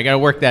come Saturday. I got to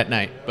work that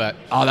night. But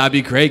Oh, that'd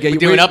be great. Get you,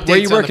 doing where updates are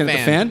you on the working at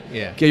the Fan. fan?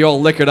 Yeah. Get you all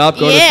liquored up.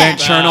 Go to the Yeah. fan,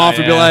 churn off,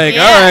 and be yeah. like,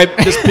 Yeah. all right,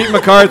 this Pete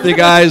McCarthy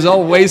guy is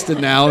all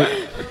wasted now.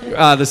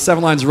 The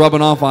 7 line's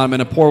rubbing off on him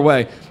in a poor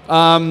way.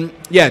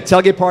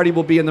 Tailgate party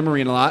will be in the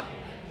marina lot.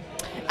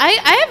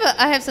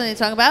 I have something to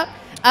talk about.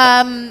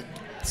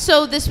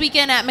 So this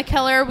weekend at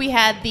McKellar, we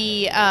had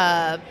the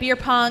beer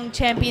pong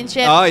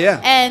championship. Oh,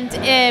 yeah.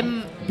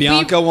 And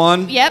Bianca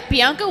won. Yep,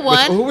 Bianca With-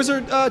 won. who was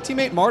her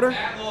teammate? Martyr?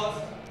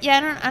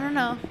 Yeah, I don't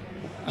know.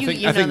 I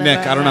think know that Mick.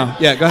 better. I don't know.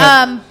 Yeah, go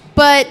ahead.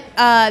 But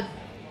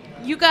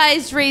you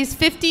guys raised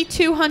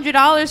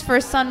 $5,200 for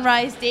a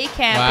Sunrise Day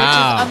Camp,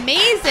 Wow. which is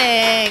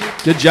amazing.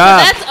 Good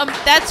job. So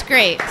that's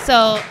great.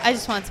 So I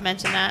just wanted to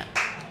mention that.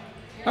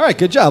 All right,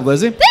 good job,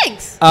 Lizzie.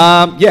 Thanks.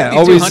 Always.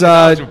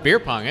 $200 for beer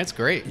pong. That's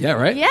great. Yeah,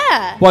 right.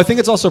 Yeah. Well, I think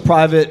it's also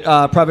private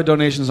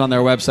donations on their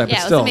website, but Yeah, it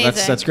was still,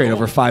 amazing. that's great.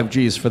 Over 5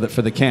 Gs for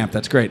the camp.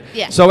 That's great.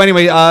 Yeah. So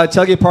anyway,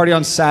 tailgate party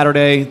on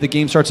Saturday. The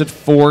game starts at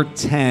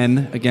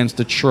 4:10 against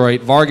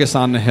Detroit. Vargas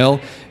on the hill,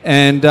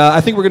 and I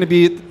think we're going to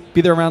be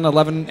be there around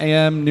 11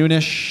 a.m.,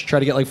 noonish. Try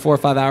to get like 4 or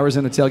 5 hours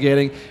into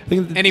tailgating. I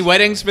think. Any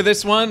weddings for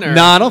this one? Or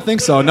No, I don't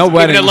think so. No keeping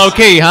weddings. it low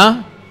key,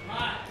 huh?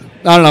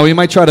 I don't know. We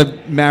might try to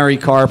marry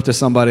Carp to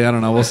somebody. I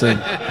don't know. We'll see.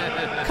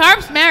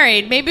 Carp's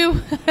married. Maybe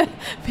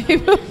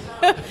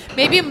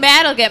maybe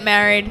Matt will get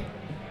married.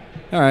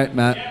 All right,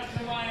 Matt.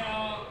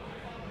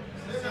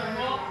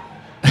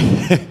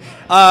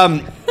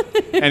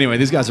 Anyway,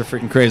 these guys are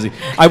freaking crazy.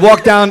 I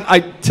walked down.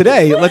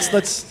 Today.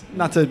 Let's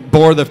not to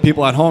bore the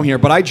people at home here,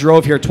 but I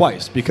drove here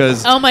twice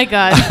because Oh my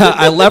God.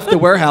 I left the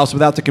warehouse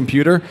without the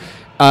computer.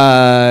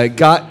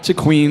 Got to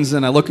Queens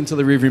and I look into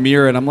the rearview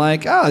mirror and I'm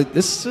like,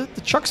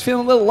 the truck's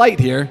feeling a little light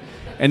here,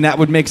 and that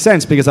would make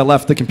sense because I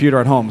left the computer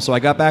at home. So I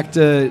got back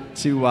to.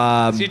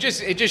 So it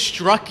just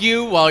struck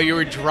you while you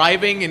were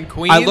driving in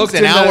Queens, I looked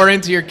an in hour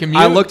into your commute.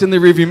 I looked in the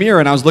rearview mirror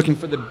and I was looking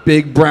for the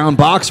big brown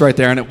box right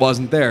there, and it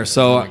wasn't there.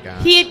 So. Oh my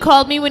God. He had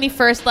called me when he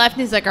first left,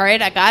 and he's like, all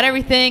right, I got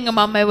everything. I'm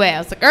on my way. I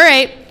was like, all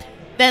right.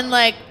 Then,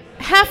 like,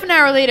 half an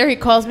hour later, he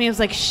calls me. I was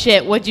like,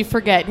 shit, what'd you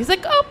forget? He's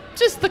like, oh,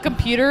 just the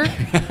computer.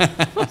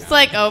 I was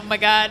like, oh, my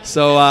God.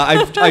 So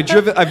I've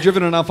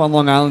driven enough on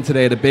Long Island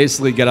today to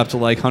basically get up to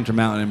like Hunter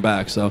Mountain and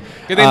back. So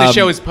Good thing the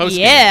show is post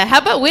game. Yeah, how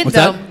about What's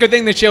that? Wyndham? Good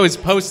thing the show is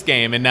post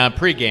game and not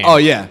pre game. Oh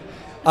yeah,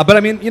 but I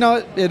mean,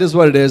 it is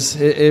what it is.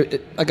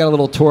 I got a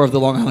little tour of the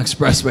Long Island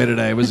Expressway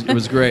today. It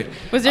was great.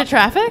 Was there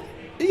traffic?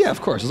 Yeah,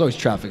 of course. There's always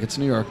traffic. It's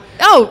New York.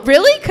 Oh,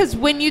 really? Because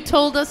when you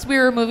told us we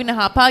were moving to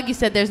Hot Pog, you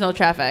said there's no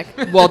traffic.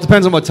 Well, it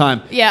depends on what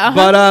time. Yeah,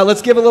 uh-huh. But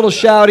let's give a little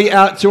shouty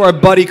out to our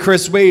buddy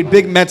Chris Wade,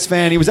 big Mets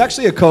fan. He was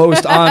actually a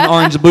co-host on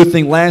Orange and Blue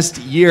Thing last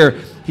year.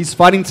 He's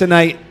fighting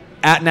tonight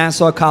at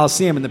Nassau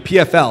Coliseum in the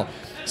PFL.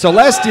 So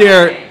last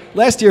year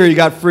he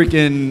got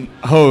freaking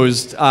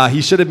hosed.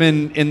 He should have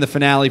been in the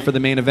finale for the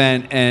main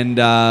event and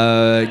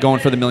going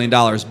for the $1 million.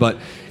 But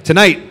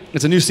tonight,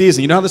 it's a new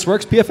season. You know how this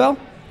works, PFL?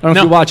 I don't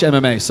know if you watch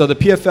MMA. So the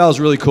PFL is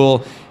really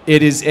cool.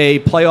 It is a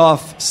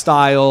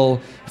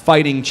playoff-style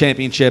fighting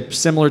championship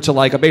similar to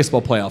like a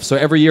baseball playoff. So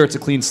every year it's a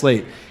clean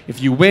slate.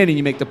 If you win and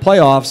you make the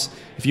playoffs,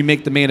 if you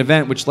make the main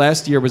event, which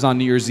last year was on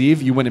New Year's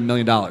Eve, you win $1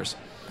 million. Wow.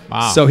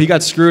 So he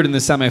got screwed in the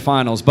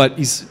semifinals. But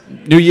he's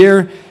new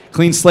year,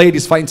 clean slate.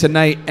 He's fighting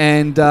tonight.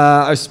 And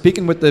I was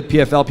speaking with the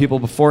PFL people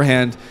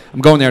beforehand.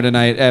 I'm going there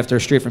tonight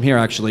straight from here,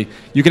 actually.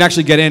 You can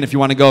actually get in if you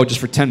want to go just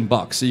for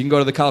 $10. So you can go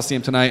to the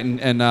Coliseum tonight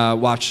and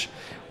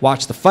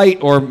watch the fight,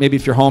 or maybe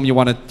if you're home, you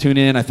want to tune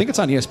in. I think it's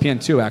on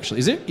ESPN 2, actually.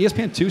 Is it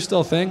ESPN 2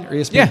 still a thing? Or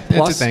ESPN Yeah,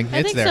 Plus? it's a thing. I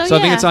It's think there. So I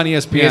think yeah. it's on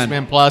ESPN.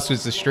 ESPN Plus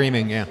was the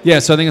streaming, yeah. Yeah,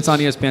 so I think it's on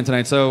ESPN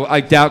tonight. So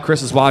I doubt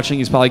Chris is watching.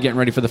 He's probably getting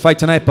ready for the fight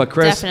tonight. But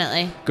Chris,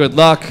 Definitely. good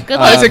luck. Good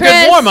Oh, it's luck, a Chris.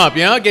 good warm up,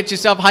 Get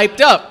yourself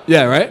hyped up.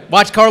 Yeah, right?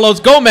 Watch Carlos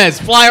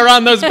Gomez fly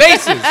around those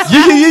bases.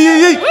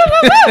 Yee.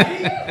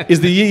 Is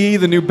the yee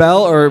the new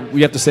bell, or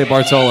we have to say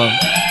Bartolo?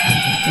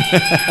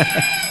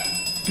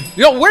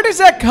 Where does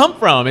that come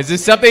from? Is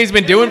this something he's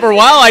been doing for a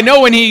while? I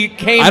know when he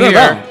came I don't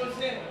here,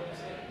 know.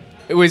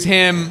 it was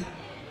him.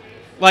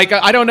 Like,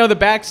 I don't know the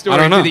backstory I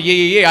don't know. to the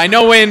yee. I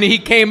know when he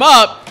came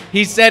up,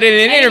 he said it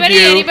in an Anybody,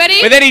 interview.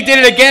 anybody? But then he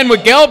did it again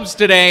with Gelbs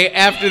today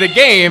after the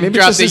game. Maybe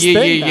dropped it's the just his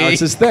thing yee. now. It's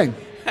his thing.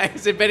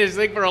 Has it been his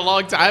thing for a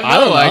long time? I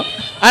don't know. Like,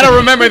 I don't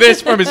remember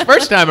this from his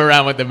first time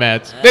around with the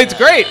Mets. It's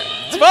great.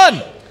 It's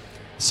fun.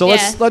 So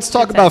Yeah, let's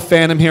talk good about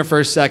time. fandom here for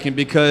a second,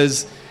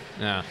 because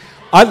Yeah.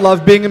 I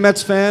love being a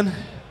Mets fan,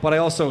 but I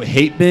also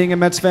hate being a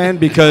Mets fan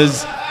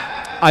because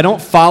I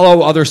don't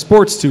follow other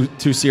sports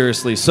too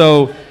seriously.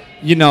 So,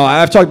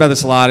 I've talked about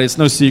this a lot. It's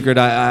no secret.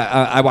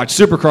 I watch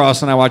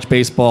Supercross and I watch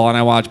baseball and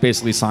I watch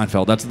basically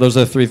Seinfeld. Those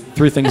are the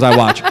three things I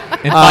watch.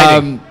 And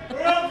fighting.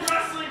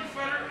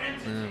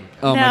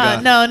 Oh my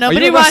God. No, Are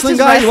nobody you a wrestling watches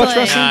guy? You watch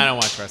wrestling. wrestling? Nah, I don't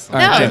watch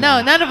wrestling. All right, No,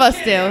 Jim. none of us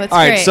do. It's All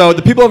right, great. so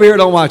the people over here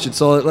don't watch it.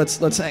 So let's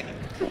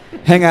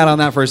hang out on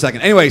that for a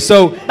second. Anyway,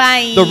 so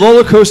Bye. the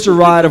roller coaster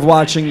ride of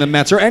watching the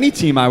Mets, or any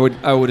team, I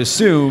would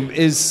assume,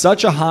 is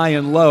such a high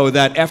and low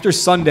that after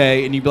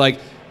Sunday, and you'd be like,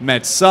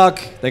 Mets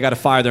suck. They got to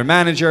fire their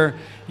manager.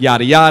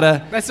 Yada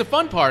yada. That's the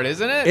fun part,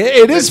 isn't it?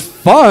 It is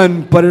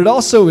fun, but it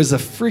also is a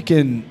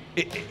freaking.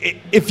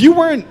 If you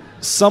weren't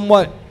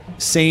somewhat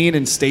sane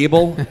and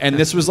stable, and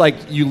this was like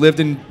you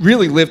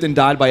really lived and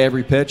died by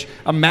every pitch,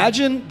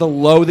 imagine the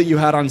low that you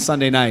had on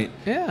Sunday night.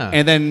 Yeah.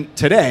 And then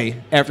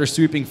today, after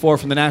sweeping 4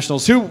 from the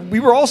Nationals, who we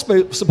were all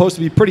supposed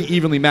to be pretty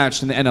evenly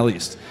matched in the NL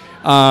East.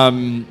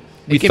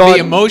 It can be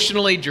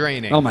emotionally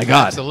draining. Oh, my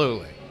God.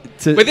 Absolutely.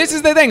 To- But this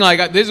is the thing.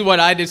 Like, this is what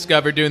I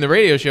discovered doing the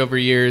radio show for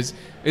years.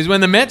 Is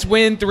when the Mets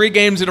win 3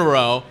 games in a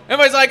row,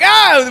 everybody's like,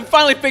 we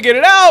finally figured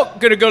it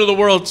out. Gonna go to the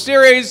World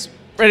Series,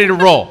 ready to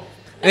roll.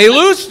 And they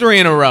lose 3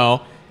 in a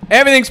row.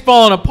 Everything's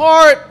falling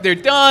apart. They're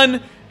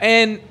done.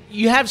 And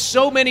you have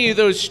so many of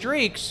those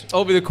streaks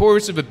over the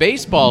course of a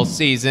baseball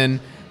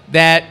season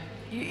that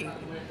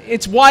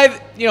it's why,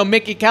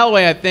 Mickey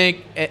Callaway, I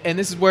think, and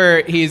this is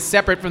where he's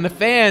separate from the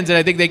fans, and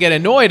I think they get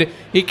annoyed.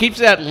 He keeps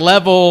that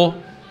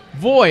level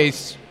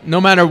voice no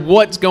matter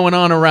what's going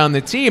on around the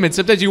team. And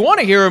sometimes you want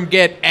to hear him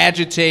get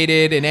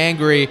agitated and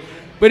angry.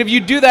 But if you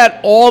do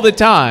that all the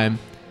time,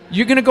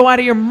 you're going to go out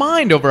of your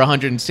mind over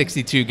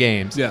 162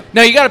 games. Yeah.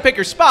 Now, you got to pick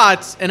your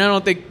spots, and I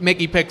don't think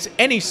Mickey picks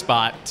any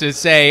spot to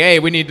say, hey,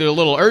 we need a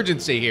little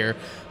urgency here.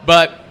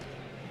 But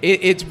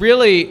it's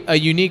really a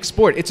unique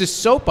sport. It's a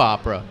soap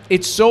opera.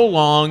 It's so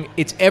long.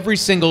 It's every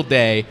single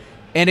day.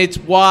 And it's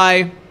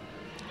why,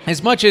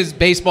 as much as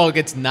baseball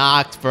gets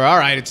knocked for, all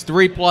right, it's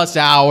 3+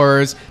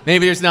 hours,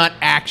 maybe there's not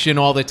action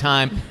all the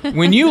time.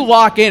 When you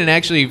lock in and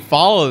actually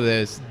follow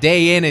this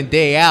day in and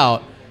day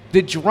out,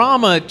 the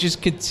drama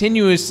just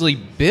continuously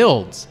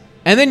builds.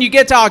 And then you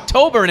get to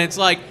October, and it's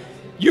like,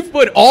 you've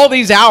put all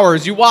these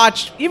hours, you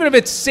watch, even if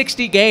it's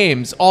 60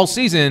 games all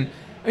season,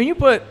 and you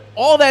put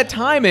all that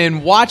time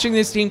in watching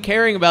this team,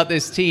 caring about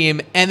this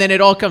team, and then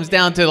it all comes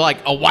down to like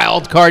a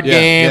wild card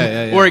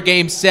game or a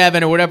game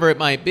 7 or whatever it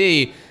might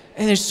be.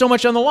 And there's so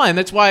much on the line.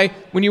 That's why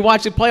when you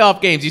watch the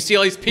playoff games, you see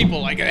all these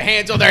people like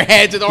hands on their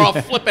heads and they're all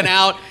flipping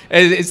out.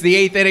 It's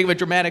the 8th inning of a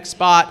dramatic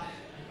spot,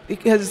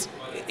 because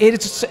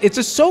it's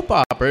a soap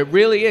opera. It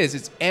really is.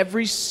 It's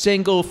every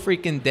single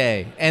freaking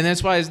day. And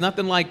that's why there's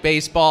nothing like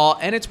baseball.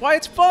 And it's why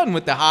it's fun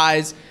with the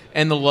highs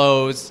and the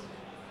lows.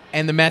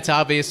 And the Mets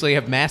obviously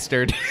have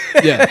mastered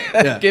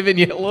giving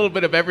you a little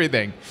bit of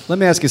everything. Let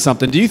me ask you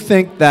something. Do you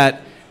think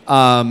that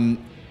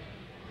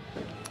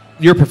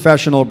you're a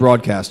professional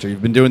broadcaster?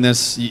 You've been doing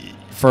this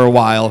for a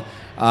while,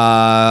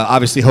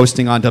 obviously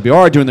hosting on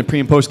WR, doing the pre-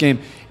 and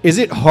post-game. Is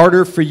it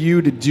harder for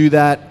you to do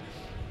that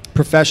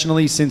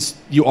professionally since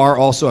you are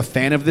also a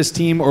fan of this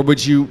team? Or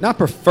would you not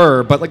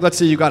prefer, but like let's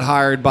say you got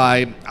hired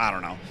by, I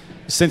don't know,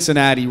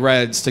 Cincinnati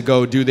Reds to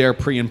go do their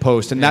pre and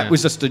post, and that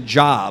was just a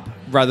job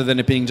rather than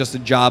it being just a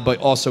job, but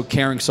also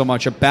caring so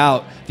much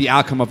about the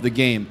outcome of the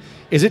game.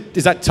 Is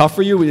that tough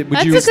for you?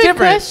 That's a good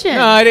question.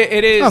 No,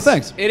 it is. Oh,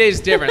 thanks. It is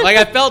different. Like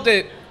I felt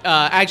it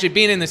actually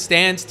being in the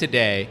stands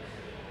today,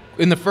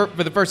 for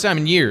the first time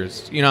in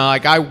years. You know,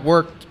 like I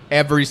worked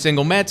every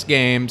single Mets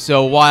game,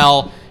 so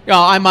while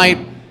I might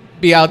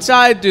be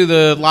outside, do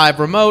the live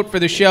remote for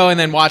the show, and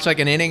then watch like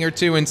an inning or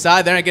two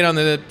inside. Then I get on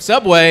the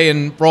subway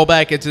and roll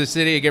back into the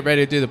city and get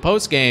ready to do the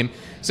post game.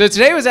 So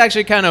today was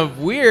actually kind of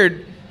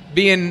weird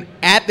being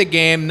at the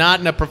game, not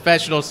in a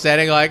professional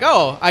setting. Like,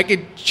 oh, I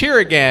could cheer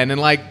again and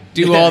like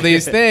do all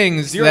these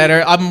things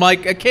I'm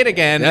like a kid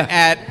again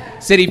at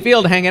Citi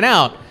Field hanging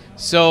out.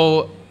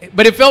 So,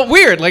 but it felt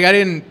weird. Like I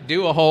didn't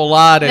do a whole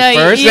lot at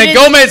first. Then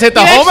Gomez hit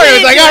the homer. It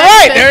was like, all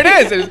right, there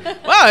it is.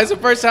 Wow, it's the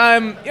first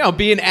time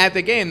being at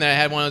the game that I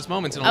had one of those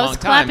moments in a long time. I was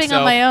clapping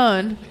on my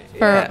own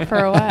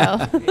for a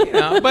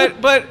while.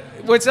 But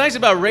what's nice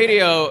about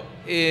radio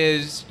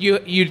is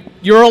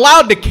you're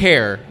allowed to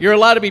care. You're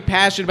allowed to be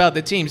passionate about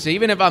the team. So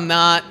even if I'm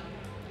not,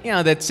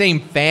 that same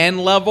fan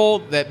level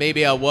that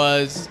maybe I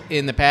was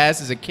in the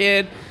past as a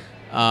kid,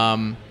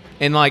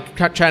 and like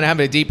trying to have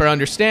a deeper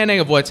understanding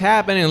of what's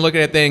happening and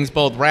looking at things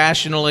both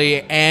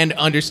rationally and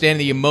understand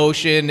the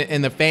emotion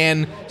and the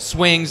fan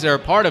swings that are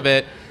part of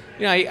it.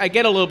 I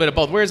get a little bit of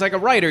both. Whereas like a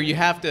writer, you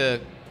have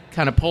to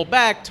kind of pull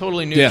back,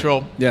 totally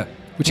neutral. Yeah.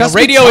 Which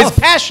radio is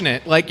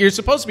passionate. Like you're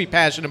supposed to be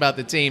passionate about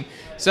the team.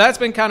 So that's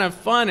been kind of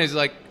fun. Is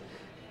like,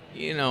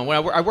 when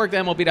I worked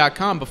at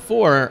MLB.com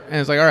before, and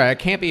it's like, all right, I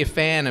can't be a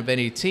fan of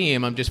any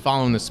team. I'm just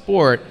following the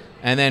sport.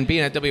 And then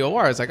being at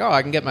WOR, it's like, oh,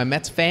 I can get my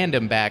Mets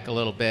fandom back a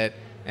little bit.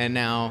 And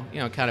now,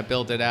 kind of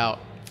build it out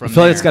from there. I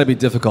feel like it's got to be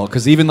difficult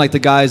because even like the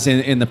guys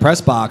in the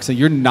press box,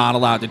 you're not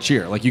allowed to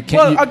cheer. Like you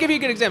can't. Well, I'll give you a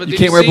good example. You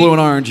can't wear blue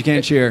and orange. You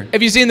can't cheer.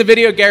 Have you seen the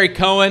video of Gary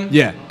Cohen?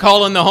 Yeah.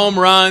 Calling the home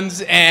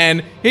runs,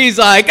 and he's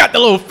like got the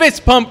little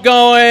fist pump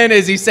going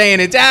as he's saying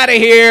it's out of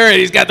here, and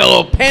he's got the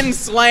little pen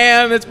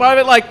slam. That's part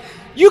of it. Like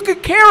you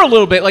could care a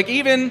little bit. Like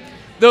even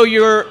though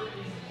you're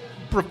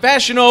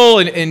professional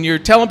and you're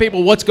telling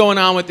people what's going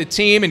on with the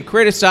team and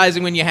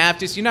criticizing when you have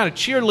to, so you're not a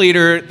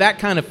cheerleader, that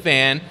kind of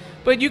fan.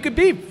 But you could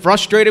be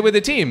frustrated with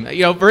the team.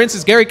 For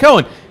instance, Gary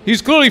Cohen,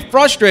 he's clearly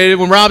frustrated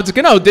when Robinson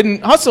Cano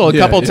didn't hustle a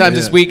couple of times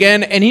this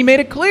weekend, and he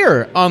made it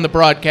clear on the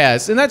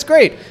broadcast, and that's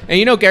great.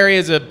 And Gary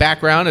has a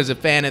background as a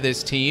fan of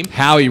this team.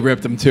 Howie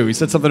ripped him too. He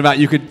said something about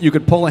you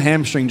could pull a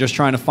hamstring just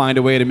trying to find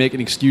a way to make an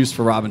excuse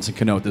for Robinson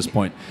Cano at this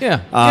point. Yeah,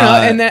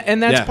 and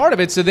that's part of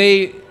it. So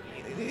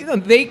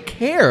they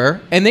care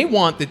and they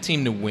want the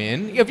team to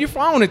win. If you're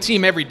following a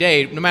team every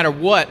day, no matter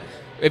what,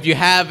 if you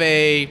have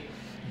a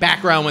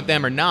background with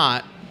them or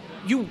not,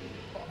 you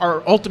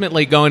are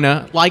ultimately going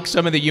to like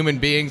some of the human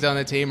beings on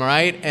the team,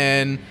 right?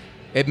 And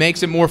it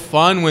makes it more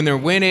fun when they're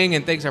winning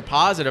and things are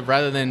positive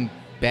rather than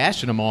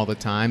bashing them all the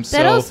time.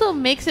 That also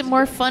makes it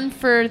more fun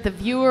for the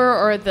viewer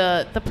or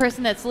the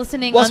person that's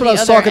listening. Well, that's on what I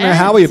was talking to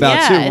Howie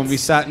about too when we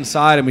it's sat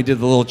inside and we did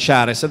the little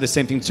chat. I said the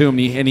same thing to him,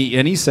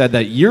 and he said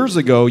that years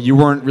ago you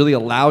weren't really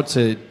allowed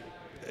to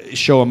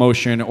show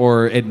emotion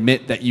or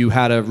admit that you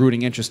had a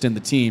rooting interest in the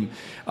team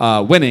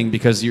winning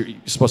because you're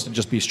supposed to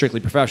just be strictly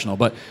professional.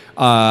 But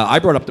I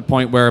brought up the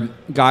point where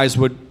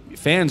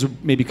fans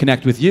would maybe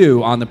connect with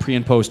you on the pre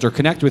and post or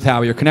connect with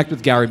Howie or connect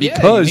with Gary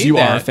because you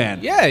are a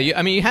fan. Yeah,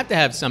 you have to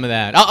have some of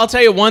that. I'll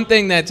tell you one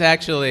thing that's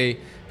actually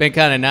been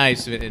kind of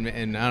nice,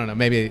 and I don't know,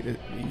 maybe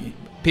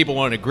people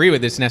won't agree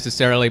with this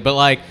necessarily, but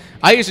like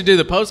I used to do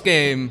the post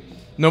game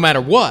no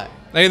matter what.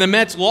 Like the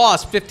Mets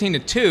lost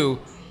 15-2.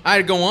 I had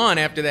to go on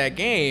after that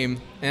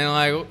game, and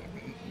like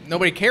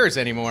nobody cares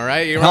anymore,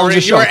 right? You How long was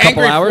the show? you were A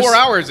couple angry hours? 4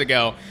 hours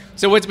ago.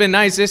 So what's been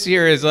nice this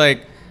year is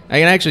like I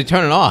can actually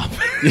turn it off.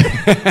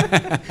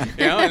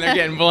 And they're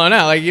getting blown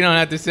out. Like you don't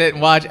have to sit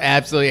and watch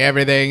absolutely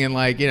everything and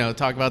like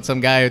talk about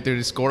some guy who threw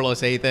the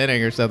scoreless 8th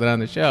inning or something on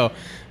the show.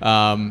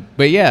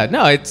 But yeah,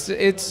 no, it's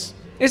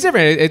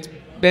different. It's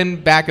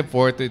been back and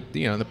forth,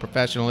 the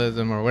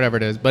professionalism or whatever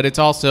it is. But it's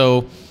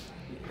also,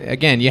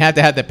 again, you have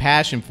to have the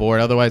passion for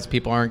it. Otherwise,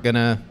 people aren't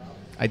gonna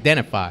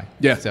identify.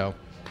 Yeah. So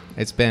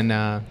it's been,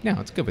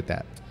 it's good with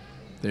that.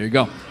 There you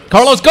go.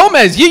 Carlos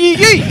Gomez, yee.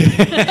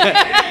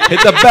 Hit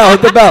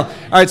the bell.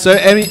 All right, so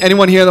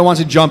anyone here that wants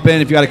to jump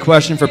in, if you got a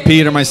question for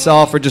Pete or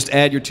myself, or just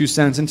add your 2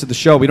 cents into the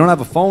show. We don't have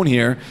a phone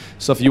here,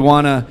 so if you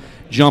want to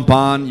jump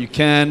on, you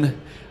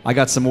can. I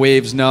got some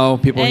waves. No,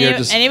 people here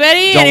just don't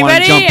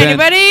want to jump in.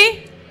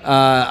 Anybody?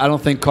 I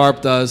don't think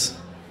Carp does.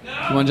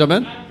 You want to jump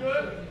in?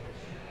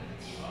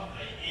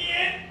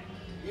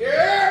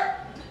 Yeah.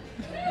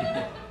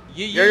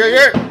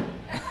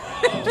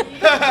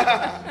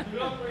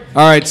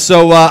 All right,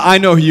 so I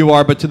know who you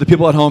are, but to the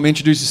people at home,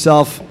 introduce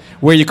yourself.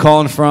 Where are you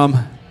calling from?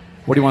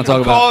 What do you want to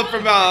talk about? Calling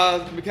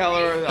from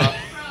McKellar,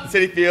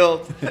 City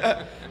Field.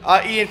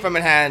 Ian from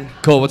Manhattan.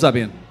 Cool. What's up,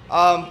 Ian?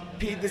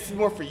 Pete, this is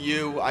more for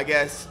you, I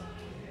guess.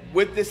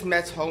 With this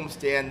Mets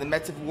homestand, the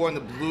Mets have worn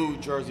the blue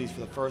jerseys for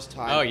the first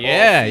time. Oh,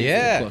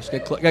 yeah.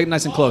 Close. Get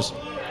nice and close.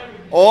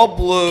 All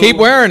blue. Keep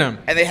wearing them.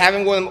 And they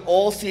haven't worn them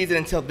all season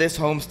until this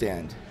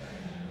homestand.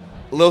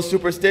 A little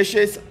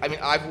superstitious. I mean,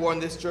 I've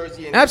worn this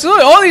jersey.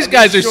 Absolutely. All these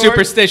guys are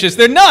superstitious.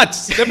 They're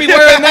nuts. They'll be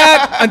wearing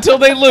that until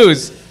they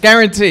lose.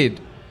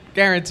 Guaranteed.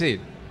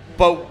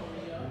 But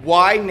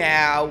why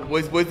now?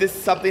 Was this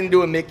something to do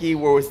with Mickey,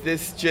 or was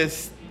this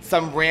just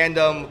some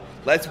random,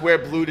 let's wear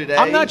blue today?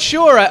 I'm not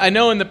sure. I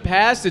know in the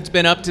past it's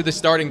been up to the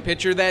starting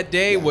pitcher that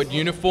day what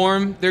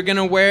uniform they're going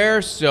to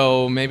wear,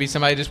 so maybe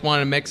somebody just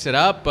wanted to mix it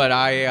up, but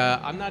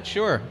I'm not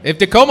sure. If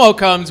DeComo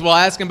comes, we'll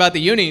ask him about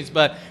the unis,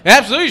 but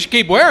absolutely you should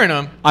keep wearing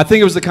them. I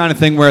think it was the kind of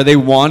thing where they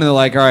won, and they're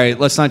like, all right,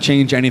 let's not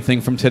change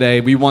anything from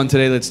today. We won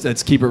today.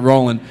 Let's keep it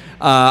rolling.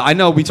 I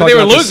know we talked But they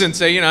were about losing,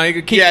 so you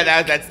could keep,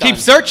 that's keep done.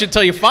 searching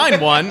until you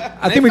find one.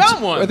 I think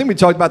we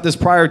talked about this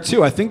prior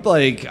too. I think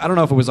I don't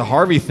know if it was a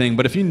Harvey thing,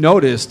 but if you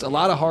noticed, a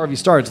lot of Harvey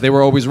starts, they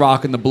were always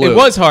rocking the blue. It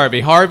was Harvey.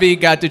 Harvey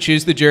got to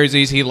choose the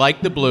jerseys. He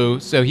liked the blue,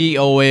 so he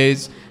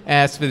always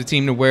asked for the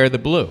team to wear the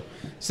blue.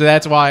 So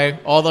that's why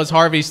all those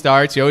Harvey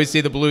starts, you always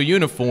see the blue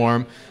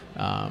uniform.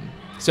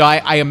 So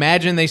I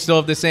imagine they still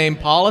have the same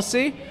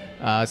policy.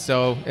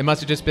 So it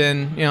must have just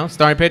been,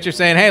 starting pitcher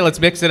saying, hey, let's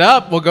mix it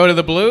up. We'll go to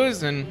the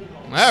blues, and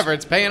whatever,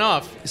 it's paying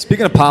off.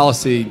 Speaking of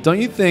policy, don't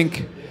you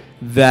think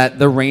that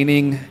the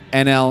reigning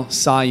NL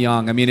Cy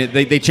Young, I mean,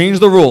 they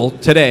changed the rule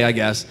today, I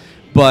guess,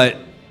 but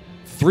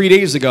 3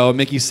 days ago,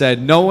 Mickey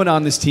said no one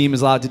on this team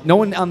is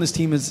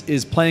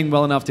is playing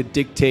well enough to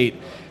dictate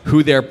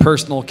who their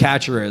personal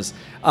catcher is.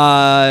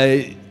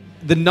 The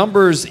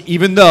numbers,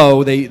 even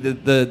though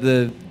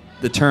the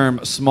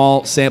term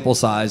small sample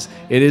size,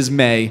 it is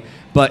May,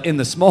 but in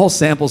the small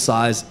sample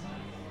size,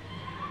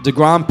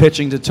 DeGrom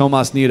pitching to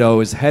Tomas Nido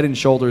is head and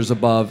shoulders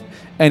above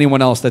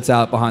anyone else that's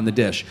out behind the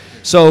dish.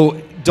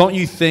 So don't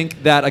you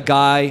think that a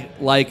guy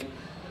like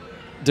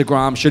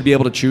DeGrom should be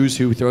able to choose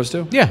who he throws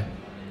to? Yeah.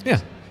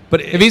 But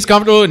If he's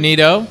comfortable with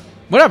Nido,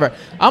 whatever.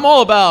 I'm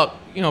all about,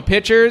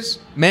 pitchers,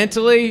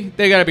 mentally,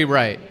 they got to be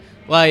right.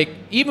 Like,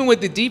 even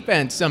with the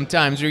defense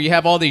sometimes where you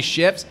have all these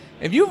shifts,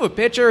 if you have a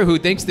pitcher who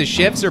thinks the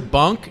shifts are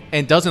bunk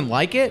and doesn't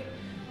like it,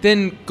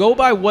 then go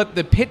by what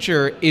the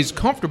pitcher is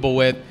comfortable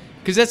with,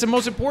 because that's the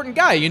most important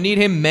guy. You need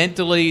him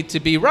mentally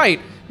to be right.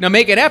 Now,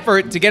 make an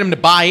effort to get him to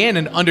buy in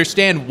and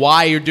understand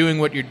why you're doing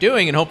what you're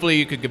doing, and hopefully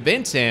you could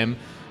convince him.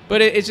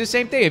 But it's the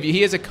same thing. If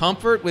he has a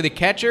comfort with a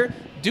catcher,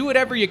 do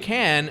whatever you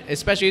can,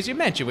 especially as you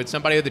mentioned, with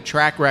somebody with a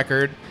track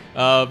record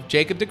of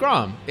Jacob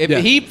DeGrom. If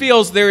he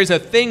feels there is a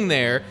thing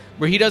there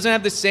where he doesn't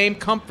have the same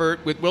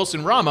comfort with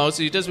Wilson Ramos as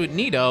he does with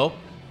Nido,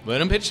 let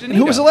him pitch to Nido.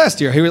 Who was the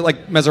last year? He was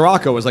like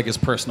Mesoraco was like his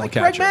personal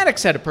catcher. Greg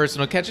Maddux had a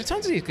personal catcher.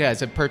 Tons of these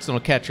guys have personal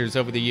catchers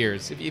over the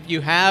years. If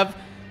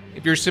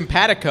you're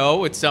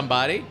simpatico with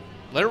somebody,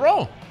 let it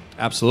roll.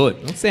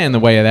 Absolutely. Don't stand in the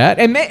way of that.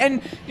 And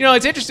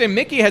it's interesting.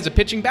 Mickey has a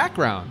pitching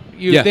background.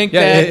 You think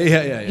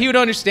that he would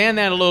understand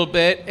that a little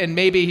bit, and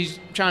maybe he's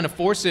trying to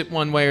force it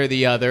one way or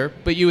the other.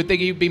 But you would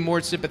think he'd be more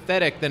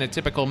sympathetic than a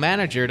typical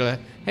manager to,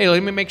 hey,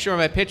 let me make sure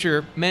my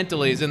pitcher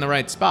mentally is in the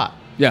right spot.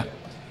 Yeah.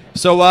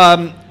 So,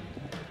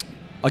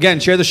 again,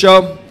 share the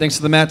show. Thanks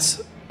to the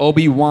Mets,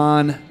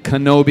 Obi-Wan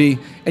Kenobi.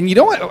 And you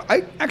know what?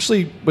 I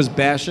actually was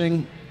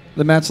bashing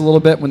the Mets a little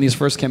bit when these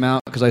first came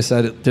out because I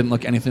said it didn't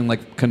look anything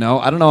like Cano.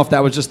 I don't know if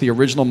that was just the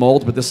original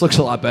mold, but this looks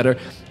a lot better.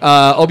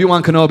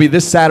 Obi-Wan Kenobi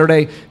this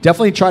Saturday.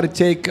 Definitely try to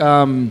take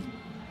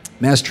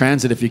mass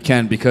transit if you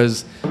can,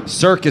 because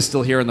Cirque is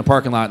still here in the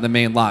parking lot, in the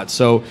main lot.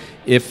 So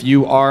if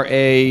you are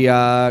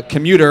a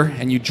commuter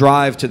and you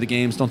drive to the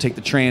games, don't take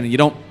the train, and you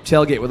don't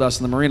tailgate with us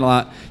in the marina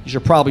lot, you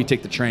should probably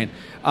take the train.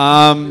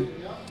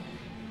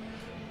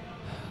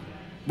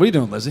 We're What are you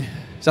doing, Lizzie?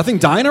 Is that thing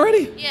dying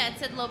already? Yeah, it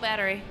said low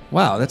battery.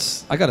 Wow,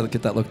 I got to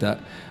get that looked at.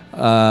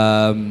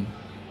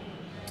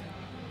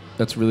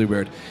 That's really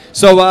weird.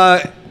 So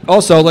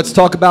also, let's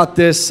talk about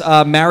this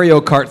Mario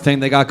Kart thing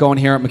they got going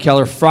here at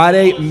McKellar.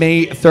 Friday,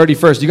 May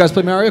 31st. Do you guys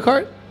play Mario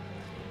Kart?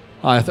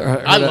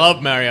 I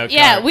love Mario Kart.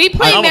 Yeah, we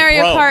play I'm a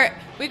Mario pro. Kart.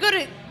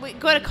 We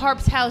go to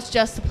Carp's house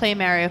just to play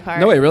Mario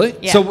Kart. No way, really?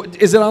 Yeah. So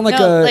is it on like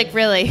no, a like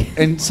really?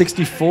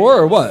 N64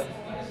 or what?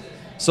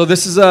 So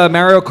this is a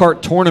Mario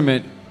Kart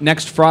tournament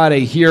next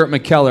Friday here at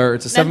McKellar.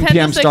 It's a 7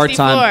 p.m. start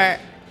time.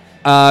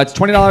 It's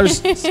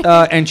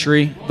 $20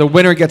 entry. The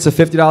winner gets a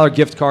 $50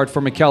 gift card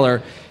for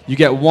McKellar. You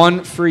get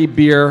one free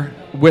beer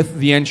with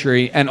the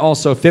entry, and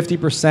also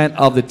 50%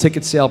 of the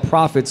ticket sale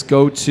profits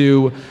go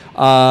to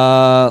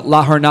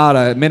La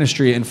Jornada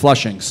Ministry in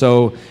Flushing.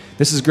 So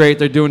this is great.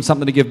 They're doing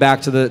something to give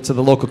back to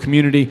the local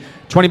community.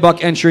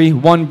 $20 entry,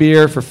 one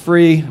beer for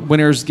free.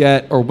 Winner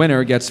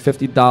gets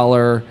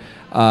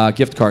 $50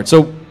 gift card.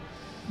 So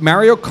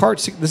Mario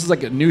Kart, this is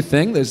like a new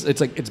thing.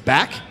 It's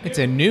back. It's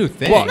a new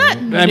thing. Well, Not I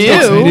mean, new.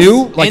 it's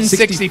new. Like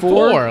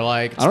N64,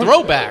 like it's I don't-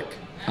 throwback.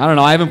 I don't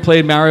know. I haven't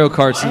played Mario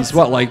Kart since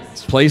like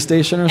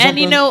PlayStation or something. And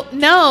you know,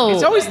 no.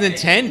 It's always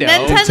Nintendo.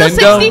 Nintendo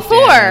 64.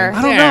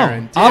 I don't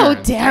know. Oh,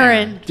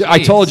 Darren. I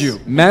told you,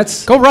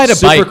 Mets. Go ride a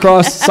bike.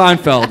 Supercross,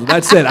 Seinfeld.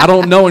 That's it. I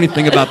don't know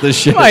anything about this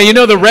shit. Why, you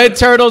know the red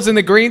turtles and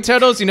the green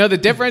turtles? You know the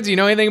difference? You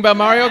know anything about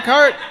Mario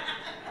Kart?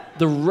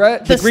 The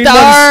The green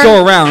star- ones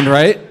go around,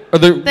 right? Or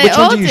They which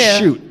all one do you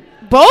shoot?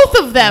 Both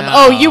of them. No,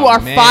 oh, you are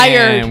man,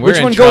 fired. we're Which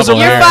in one goes trouble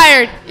You're around?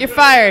 here. fired. You're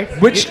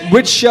fired.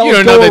 Which shells You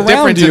don't go know the around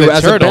difference in you the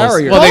as a turtles.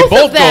 barrier? Well, they Both of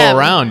both go them.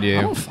 around you.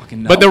 I don't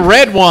fucking know. But the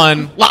red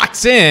one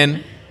locks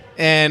in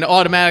and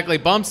automatically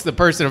bumps the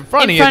person in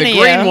front In of you. front The of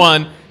green you.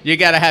 one, you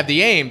got to have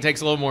the aim.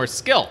 Takes a little more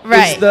skill.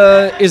 Right.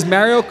 Is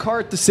Mario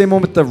Kart the same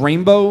one with the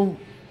rainbow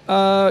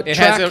It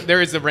track? has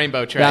there is the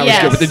rainbow track. That was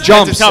Yes. good. With the That's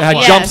jumps, a tough it had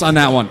one. jumps Yes. on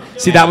that one.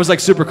 See, that was like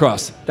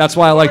Supercross. That's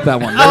why I like that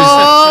one.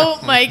 Oh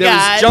my There was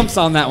God. jumps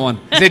on that one.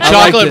 Is it I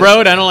liked Chocolate it.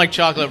 Road? I don't like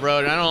Chocolate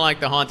Road. I don't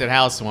like the Haunted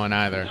House one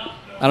either.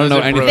 I don't know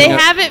Those are anything. They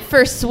brutal. have it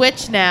for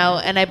Switch now,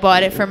 and I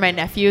bought it for my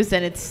nephews,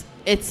 and it's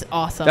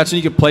awesome. That's when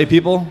you could play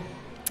people.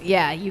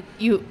 Yeah,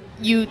 you.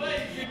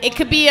 It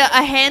could be a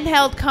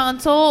handheld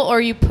console,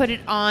 or you put it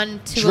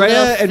on to a Drea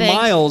little and thing.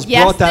 Miles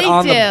Yes, brought that they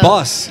on the do.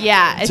 bus.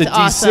 Yeah, it's to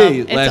awesome. DC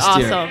It's last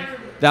awesome. year.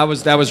 That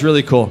was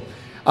really cool.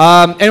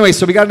 Anyway,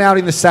 so we got an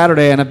outing this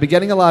Saturday, and I've been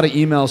getting a lot of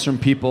emails from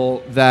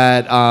people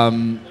that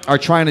are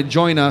trying to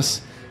join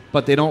us,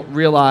 but they don't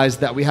realize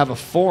that we have a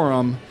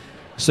forum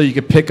so you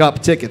could pick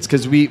up tickets,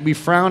 because we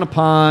frown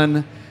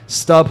upon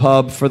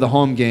StubHub for the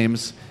home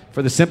games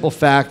for the simple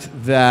fact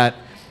that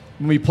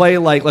when we play,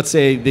 like, let's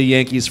say the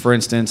Yankees, for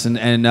instance,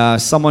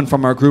 and someone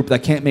from our group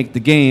that can't make the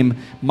game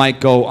might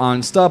go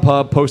on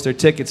StubHub, post their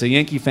tickets, a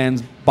Yankee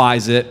fan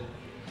buys it.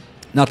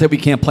 Not that we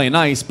can't play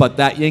nice, but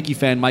that Yankee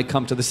fan might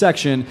come to the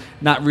section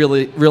not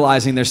really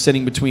realizing they're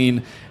sitting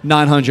between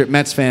 900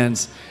 Mets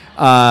fans.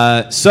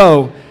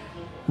 So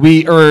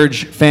we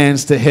urge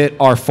fans to hit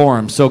our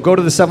forum. So go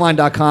to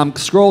the7line.com,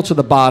 scroll to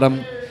the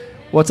bottom.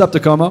 What's up,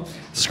 Tacoma?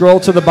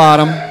 Scroll to the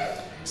bottom.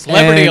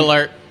 Celebrity and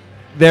alert.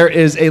 There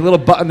is a little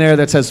button there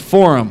that says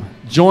forum.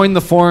 Join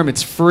the forum.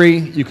 It's free.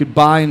 You could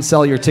buy and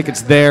sell your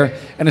tickets there.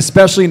 And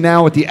especially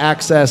now with the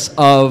access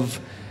of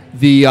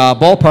the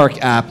Ballpark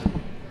app,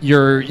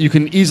 you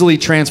can easily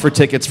transfer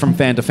tickets from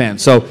fan to fan.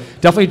 So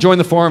definitely join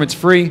the forum. It's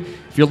free.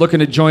 If you're looking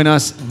to join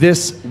us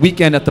this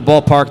weekend at the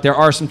Ballpark, there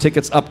are some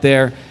tickets up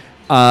there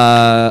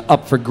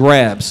up for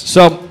grabs.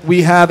 So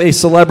we have a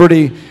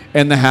celebrity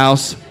in the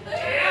house.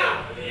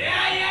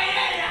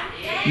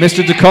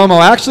 Mr. Tacoma,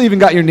 I actually even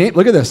got your name.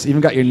 Look at this.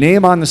 Even got your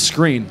name on the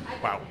screen.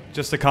 Wow,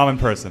 just a common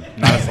person,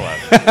 not a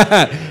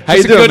celeb. How you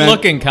He's a doing, man?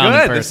 good-looking common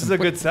Good. person. This is a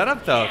good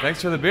setup, though.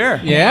 Thanks for the beer.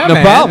 Yeah, No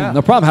man. problem. Yeah.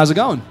 No problem. How's it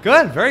going?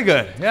 Good. Very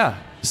good. Yeah.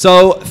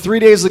 So 4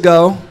 days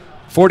ago,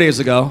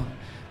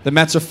 the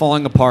Mets are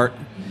falling apart.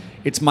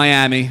 It's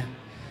Miami.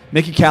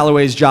 Mickey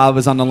Callaway's job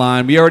is on the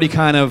line. We already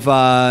kind of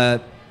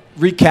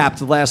recapped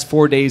the last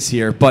 4 days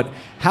here, but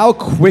how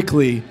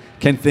quickly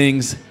can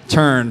things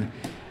turn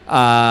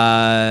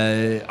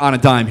on a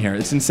dime here?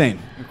 It's insane.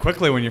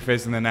 Quickly when you're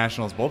facing the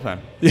Nationals bullpen.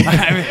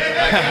 I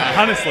mean,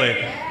 honestly.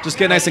 Just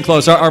get nice and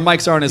close. Our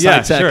mics aren't as high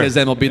tech as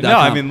MLB.com. No,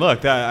 I mean,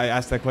 look, I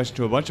asked that question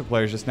to a bunch of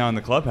players just now in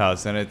the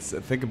clubhouse, and it's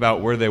think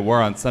about where they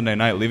were on Sunday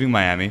night, leaving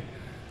Miami,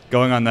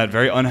 going on that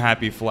very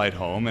unhappy flight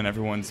home, and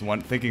everyone's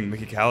thinking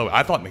Mickey Callaway.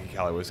 I thought Mickey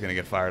Callaway was going to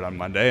get fired on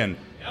Monday, and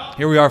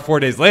here we are 4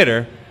 days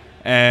later,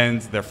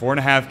 and they're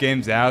 4.5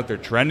 games out. They're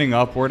trending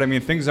upward. I mean,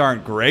 things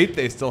aren't great.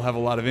 They still have a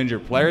lot of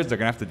injured players. They're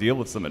going to have to deal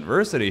with some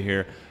adversity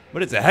here,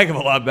 but it's a heck of a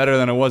lot better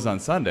than it was on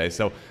Sunday.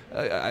 So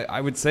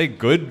I would say a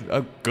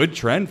good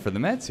trend for the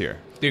Mets here.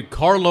 Dude,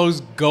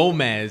 Carlos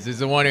Gomez is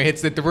the one who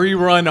hits the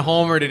 3-run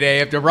homer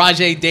today after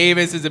Rajai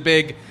Davis is a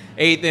big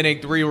 8th-inning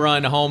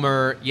 3-run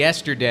homer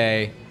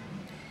yesterday.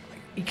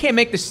 You can't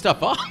make this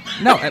stuff up.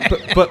 No,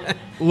 but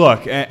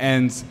look,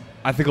 and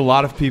I think a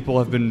lot of people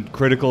have been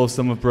critical of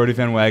some of Brodie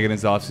Van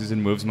Wagenen's offseason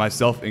moves,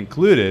 myself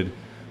included.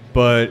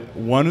 But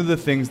one of the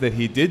things that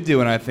he did do,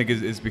 and I think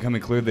is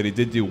becoming clear that he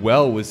did do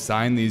well, was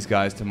sign these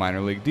guys to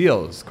minor league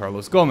deals.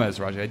 Carlos Gomez,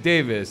 Rajai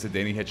Davis,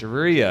 Adeiny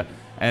Hechavarria,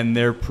 and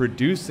they're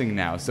producing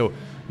now. So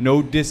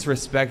no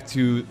disrespect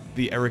to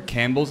the Eric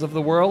Campbells of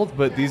the world,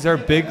 but these are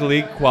big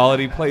league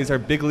quality players. These are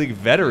big league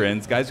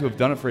veterans, guys who have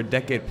done it for a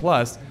decade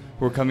plus,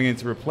 who are coming in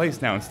to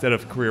replace now instead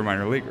of career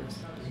minor leaguers.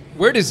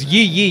 Where does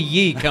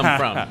yee come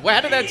from? Well,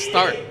 how did that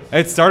start?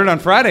 It started on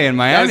Friday in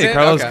Miami. it?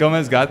 Carlos Okay.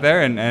 Gomez got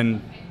there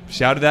and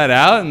shouted that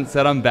out and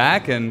said, I'm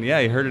back. And, yeah,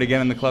 he heard it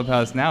again in the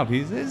clubhouse now.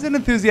 He's an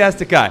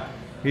enthusiastic guy.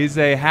 He's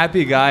a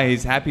happy guy.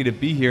 He's happy to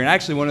be here. And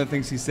actually, one of the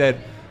things he said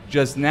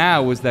just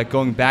now was that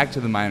going back to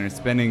the minors,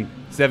 spending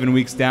 7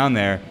 weeks down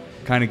there,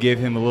 kind of gave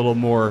him a little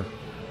more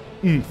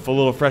oomph, a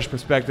little fresh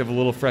perspective, a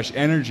little fresh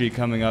energy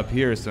coming up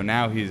here. So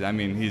now he was a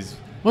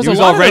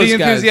lot of already those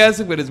guys-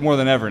 enthusiastic, but it's more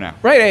than ever now.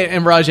 Right,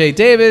 and Rajai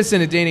Davis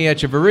and Adeiny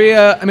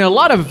Hechavarria. I mean, a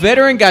lot of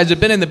veteran guys have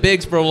been in the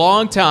bigs for a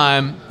long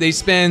time. They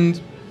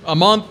spend a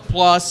month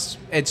plus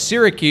at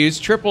Syracuse,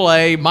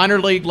 AAA,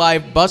 minor league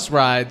live bus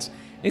rides.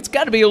 It's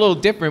got to be a little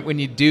different when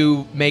you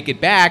do make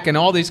it back, and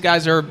all these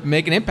guys are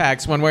making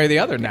impacts one way or the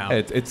other now.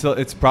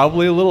 It's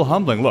probably a little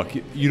humbling. Look,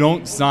 you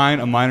don't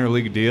sign a minor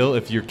league deal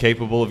if you're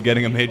capable of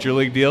getting a major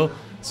league deal.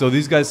 So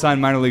these guys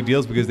signed minor league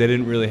deals because they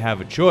didn't really have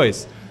a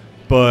choice.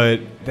 But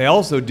they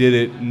also did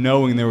it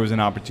knowing there was an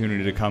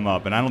opportunity to come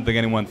up. And I don't think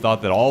anyone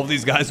thought that all of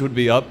these guys would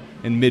be up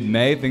in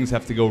mid-May. Things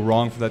have to go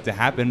wrong for that to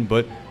happen.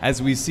 But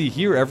as we see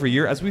here every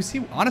year, as we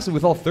see, honestly,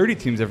 with all 30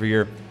 teams every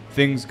year,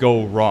 things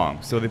go wrong.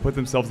 So they put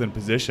themselves in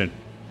position,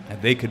 and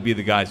they could be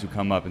the guys who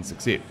come up and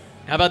succeed.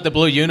 How about the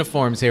blue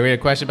uniforms here? We had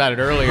a question about it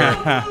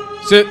earlier.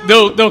 So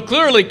they'll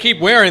clearly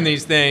keep wearing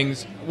these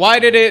things. Why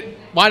did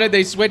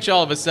they switch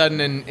all of a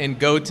sudden and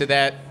go to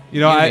that? You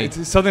know, uni?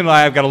 it's something that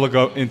I've got to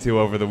look into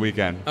over the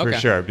weekend, for Okay.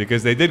 sure,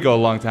 because they did go a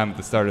long time at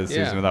the start of the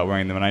season Yeah. without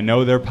wearing them, and I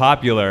know they're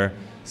popular,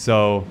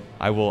 so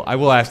I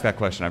will ask that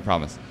question, I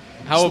promise.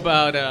 How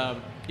about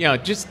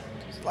just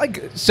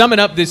like summing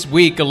up this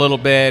week a little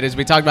bit as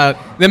we talked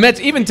about the Mets?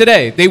 Even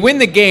today, they win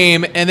the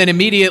game, and then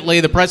immediately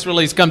the press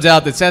release comes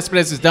out that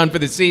Cespedes is done for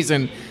the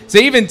season. So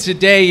even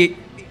today,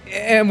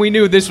 and we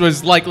knew this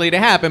was likely to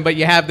happen, but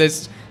you have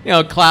this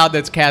cloud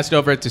that's cast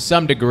over it to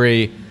some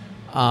degree.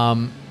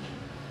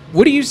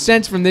 What do you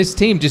sense from this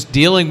team just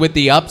dealing with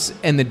the ups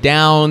and the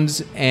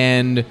downs,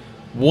 and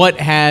what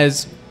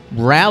has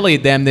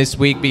rallied them this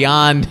week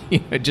beyond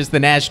just the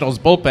Nationals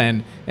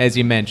bullpen, as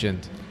you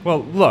mentioned?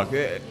 Well, look,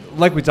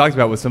 like we talked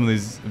about with some of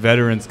these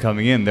veterans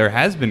coming in, there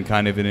has been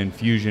kind of an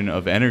infusion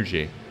of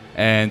energy.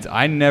 And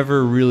I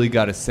never really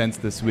got a sense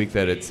this week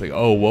that it's like,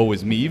 oh, woe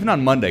is me. Even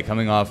on Monday,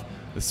 coming off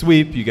the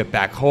sweep, you get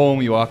back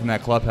home, you walk in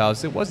that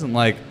clubhouse, it wasn't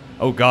like,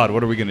 oh, God,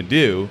 what are we going to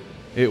do?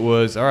 It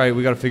was, all right,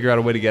 we got to figure out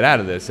a way to get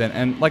out of this.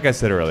 And like I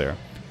said earlier,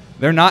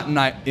 they're not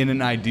in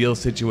an ideal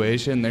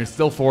situation. They're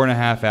still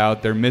 4.5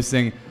 out. They're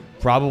missing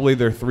probably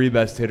their 3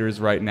 best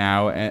hitters right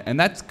now. And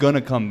that's going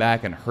to come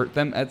back and hurt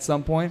them at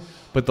some point.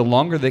 But the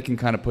longer they can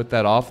kind of put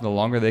that off and the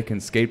longer they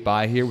can skate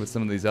by here with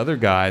some of these other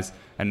guys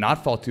and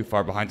not fall too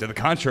far behind, to the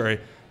contrary,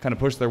 kind of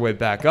push their way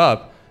back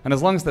up. And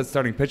as long as that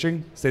starting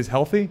pitching stays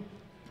healthy,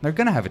 they're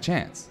going to have a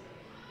chance.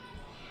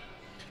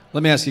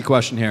 Let me ask you a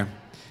question here.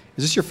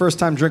 Is this your first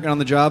time drinking on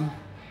the job?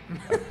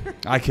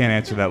 I can't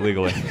answer that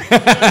legally.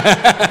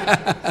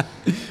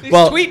 He's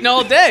Well- tweeting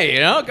all day,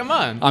 come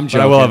on. I'm But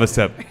joking. I will have a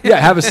sip. Yeah,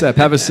 have a sip.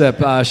 Have a sip.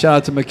 Shout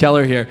out to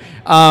McKellar here.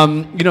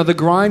 The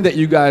grind that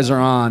you guys are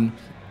on,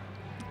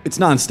 it's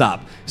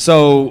nonstop.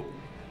 So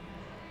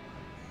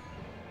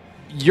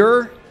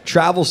your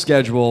travel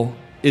schedule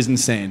is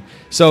insane.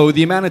 So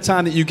the amount of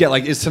time that you get,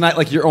 is tonight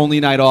like your only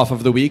night off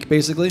of the week,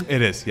 basically?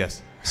 It is,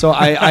 yes. So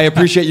I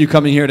appreciate you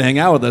coming here to hang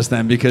out with us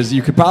then, because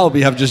you could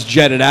probably have just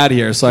jetted out of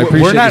here. So I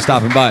appreciate you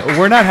stopping by.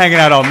 We're not hanging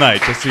out all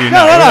night, just so you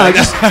know. No.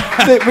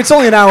 It's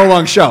only an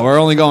hour-long show. We're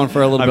only going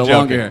for a little I'm bit joking.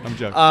 longer here. I'm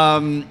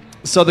joking.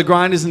 So the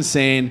grind is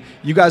insane.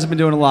 You guys have been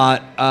doing a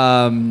lot.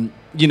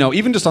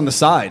 Even just on the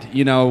side.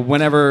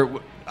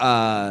 Whenever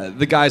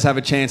the guys have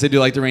a chance, they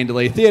do like the rain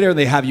delay theater.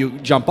 They have you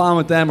jump on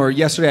with them. Or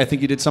yesterday, I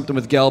think you did something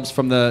with Gelbs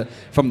from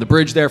the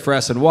bridge there for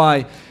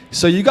SNY.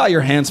 So you got your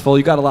hands full.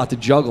 You got a lot to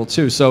juggle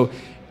too. So.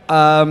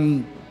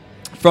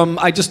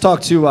 I just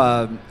talked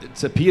to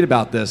Pete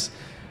about this.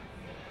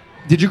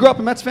 Did you grow up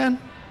a Mets fan?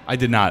 I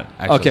did not,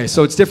 actually. Okay,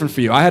 so it's different for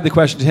you. I had the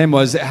question to him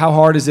was, how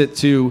hard is it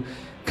to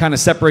kind of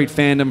separate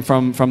fandom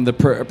from the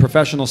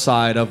professional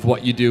side of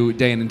what you do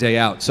day in and day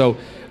out? So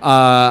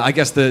I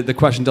guess the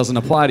question doesn't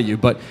apply to you,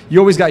 but you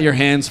always got your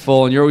hands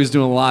full and you're always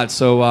doing a lot.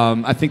 So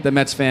I think the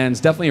Mets fans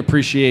definitely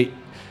appreciate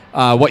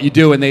what you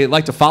do, and they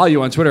like to follow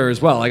you on Twitter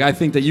as well. I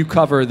think that you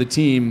cover the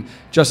team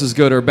just as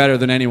good or better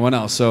than anyone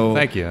else. So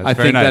Thank you. That's I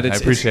very think nice. that I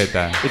appreciate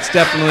that. It's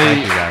definitely.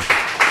 Thank you, guys.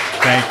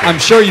 Thank you. I'm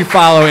sure you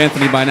follow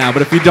Anthony by now,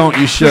 but if you don't,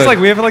 you should. Just like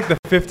we have the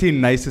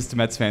 15 nicest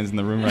Mets fans in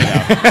the room right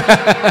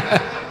now.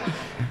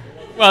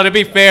 Well, to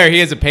be fair, he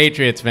is a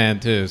Patriots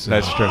fan too. So.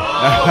 That's true.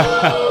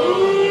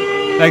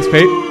 Thanks,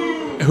 Pete.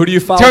 Who do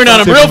you follow? Turn on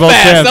him Super real Bowl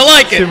fast. champs. I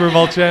like it. Super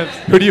Bowl champs.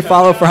 Who do you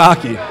follow for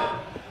hockey?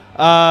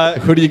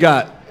 Who do you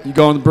got? You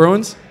going the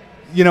Bruins?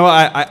 You know,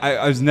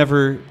 I was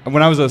never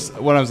when I was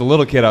a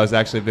little kid, I was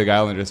actually a big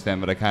Islanders fan,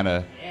 but I kind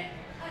of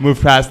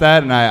moved past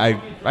that, and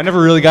I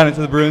never really got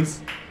into the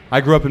Bruins. I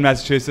grew up in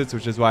Massachusetts,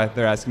 which is why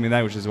they're asking me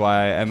that, which is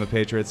why I am a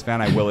Patriots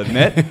fan. I will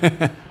admit,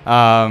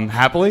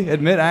 happily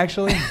admit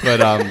actually,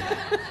 but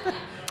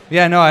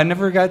yeah, no, I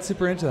never got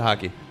super into the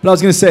hockey. But I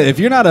was going to say, if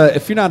you're not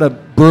a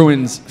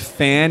Bruins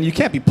fan, you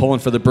can't be pulling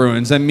for the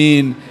Bruins. I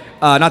mean,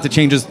 not to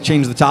change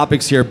the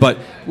topics here, but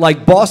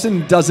like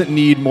Boston doesn't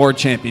need more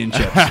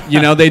championships.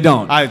 They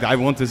don't. I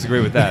won't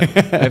disagree with that.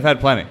 They've had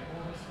plenty.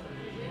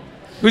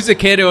 Who's the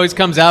kid who always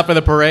comes out for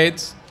the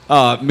parades?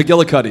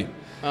 McGillicuddy.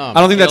 I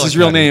don't think that's his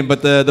real name,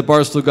 but the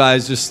Barstool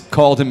guys just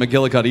called him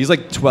McGillicuddy. He's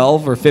like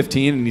 12 or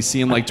 15, and he's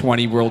seen like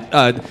 20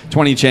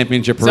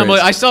 championship parades.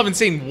 I still haven't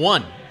seen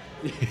one.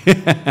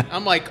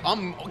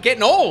 I'm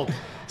getting old.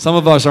 Some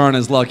of us aren't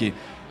as lucky.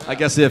 I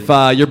guess if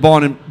you're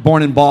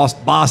born in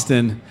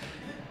Boston,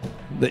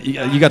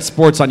 you got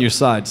sports on your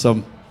side.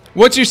 So,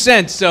 what's your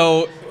sense?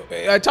 So,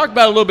 I talked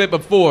about it a little bit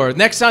before.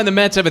 Next time the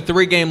Mets have a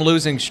 3-game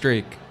losing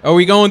streak, are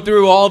we going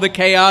through all the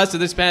chaos of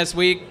this past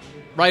week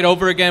right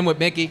over again with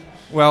Mickey?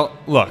 Well,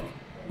 look,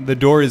 the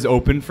door is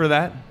open for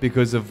that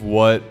because of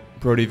what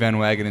Brody Van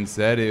Wagenen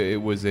said.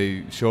 It was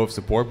a show of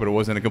support, but it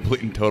wasn't a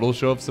complete and total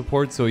show of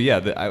support. So, yeah,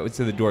 I would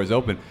say the door is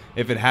open.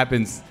 If it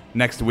happens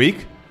next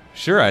week,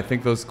 sure, I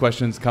think those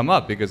questions come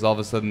up because all of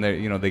a sudden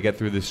they get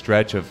through this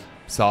stretch of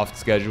soft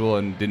schedule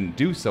and didn't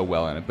do so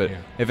well in it. But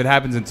if it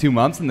happens in 2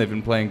 months and they've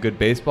been playing good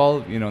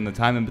baseball, in the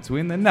time in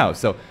between, then no.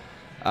 So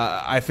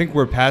I think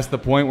we're past the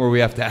point where we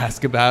have to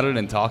ask about it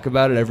and talk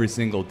about it every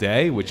single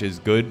day, which is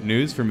good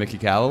news for Mickey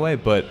Callaway.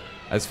 But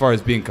as far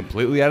as being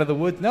completely out of the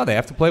woods, no, they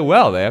have to play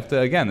well. They have to,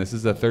 again, this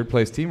is a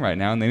third-place team right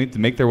now, and they need to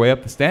make their way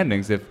up the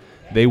standings if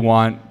they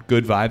want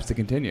good vibes to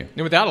continue.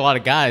 And without a lot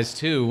of guys,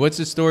 too. What's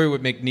the story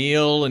with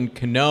McNeil and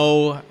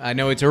Cano? I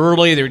know it's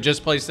early. They were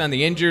just placed on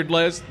the injured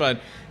list, but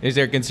is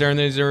there concern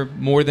that there are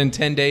more than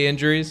 10-day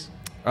injuries?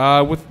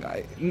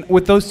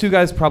 With those two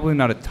guys, probably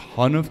not a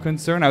ton of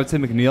concern. I would say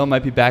McNeil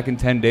might be back in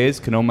 10 days.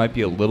 Cano might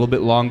be a little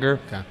bit longer.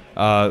 Okay.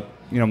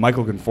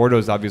 Michael Conforto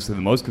is obviously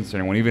the most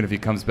concerning one. Even if he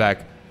comes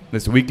back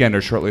this weekend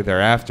or shortly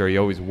thereafter, you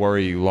always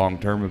worry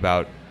long-term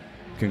about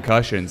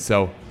concussions.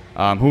 So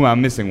who am I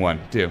missing one,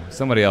 too?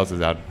 Somebody else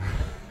is out.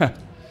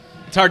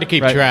 It's hard to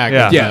keep track.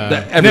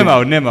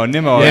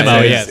 Nimmo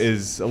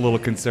is a little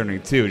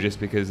concerning, too, just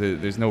because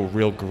there's no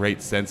real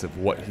great sense of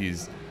what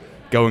he's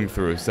going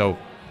through. So,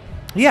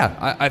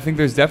 yeah, I think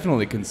there's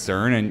definitely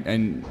concern.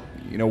 And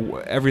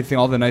everything,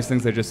 all the nice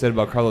things I just said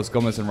about Carlos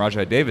Gomez and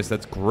Rajai Davis,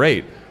 that's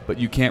great. But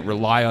you can't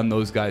rely on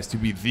those guys to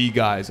be the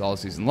guys all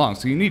season long.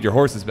 So you need your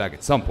horses back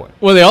at some point.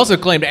 Well, they also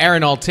claimed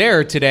Aaron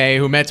Altair today,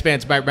 who Mets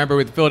fans might remember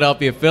with the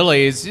Philadelphia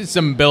Phillies,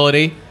 some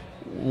ability.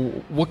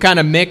 What kind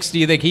of mix do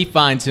you think he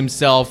finds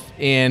himself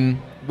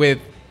in with,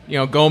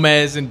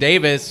 Gomez and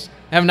Davis?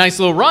 Have a nice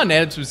little run. They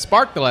had some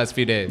spark the last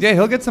few days. Yeah,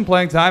 he'll get some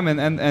playing time.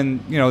 And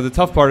the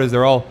tough part is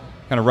they're all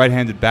kind of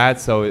right-handed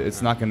bats, so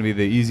it's not going to be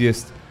the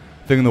easiest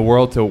thing in the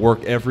world to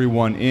work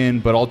everyone in,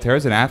 but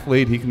Altair's an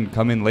athlete. He can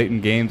come in late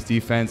in games,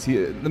 defense.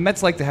 The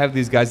Mets like to have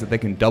these guys that they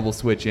can double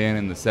switch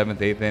in the 7th,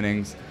 8th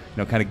innings,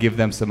 kind of give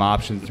them some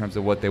options in terms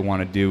of what they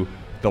want to do.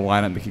 The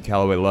lineup, Mickey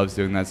Callaway loves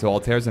doing that. So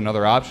Altair's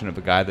another option of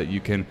a guy that you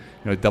can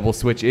double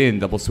switch in,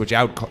 double switch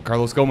out,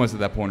 Carlos Gomez at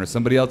that point or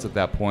somebody else at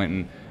that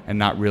point and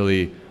not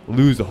really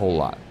lose a whole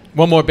lot.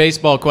 One more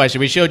baseball question.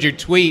 We showed your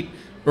tweet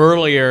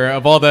earlier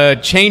of all the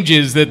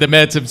changes that the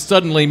Mets have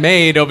suddenly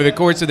made over the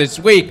course of this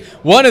week.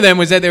 One of them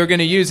was that they were going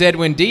to use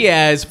Edwin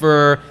Diaz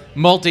for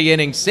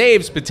multi-inning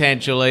saves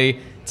potentially.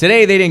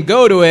 Today they didn't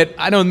go to it.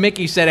 I know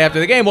Mickey said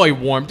after the game, well, he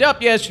warmed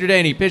up yesterday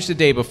and he pitched the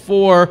day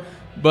before,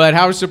 but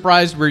how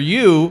surprised were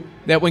you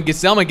that when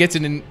Gesellman gets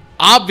in an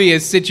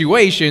obvious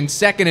situation,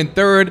 second and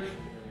third,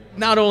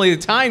 not only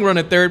the tying run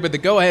at third, but the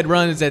go-ahead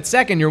run is at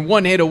second, you're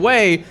one hit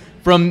away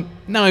from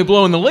not only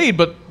blowing the lead,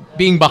 but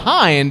being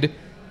behind,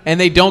 and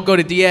they don't go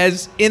to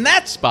Diaz in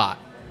that spot.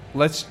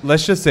 Let's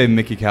just say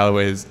Mickey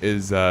Callaway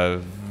is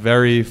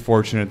very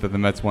fortunate that the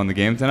Mets won the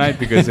game tonight,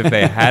 because if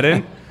they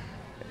hadn't,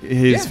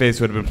 his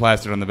face would have been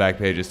plastered on the back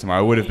pages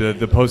tomorrow. Would have been,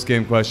 the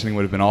post-game questioning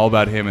would have been all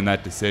about him and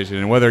that decision,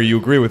 and whether you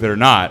agree with it or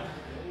not,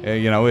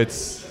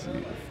 it's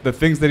the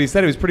things that he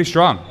said. He was pretty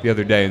strong the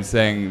other day in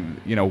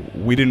saying,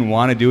 we didn't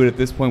want to do it at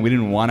this point. We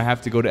didn't want to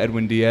have to go to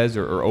Edwin Diaz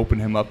or open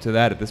him up to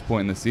that at this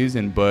point in the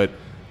season, but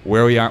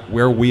where we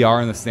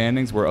are in the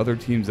standings, where other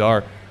teams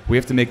are, we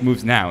have to make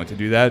moves now, and to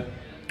do that,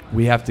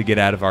 we have to get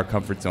out of our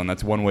comfort zone.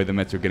 That's one way the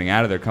Mets are getting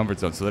out of their comfort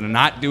zone. So to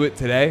not do it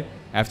today,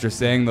 after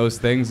saying those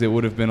things, it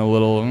would have been a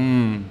little,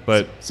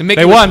 but so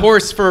Mickey they was won.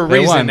 Hoarse for a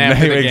reason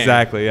after the game.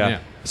 Exactly,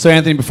 yeah. So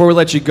Anthony, before we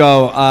let you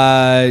go,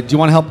 do you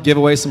want to help give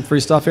away some free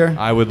stuff here?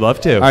 I would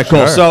love to. All right,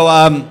 cool. So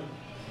I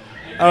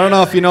don't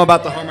know if you know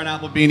about the Harmon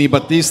Apple Beanie,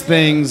 but these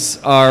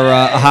things are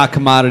a hot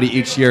commodity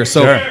each year.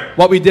 So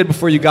what we did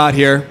before you got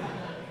here,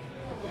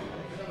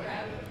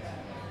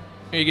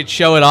 you could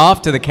show it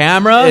off to the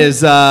camera.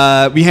 Is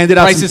we handed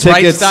out Price is some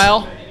Right tickets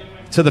style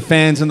to the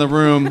fans in the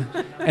room,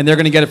 and they're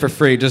going to get it for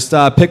free. Just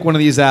pick one of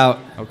these out.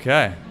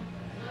 Okay.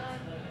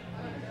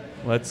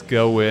 Let's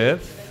go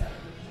with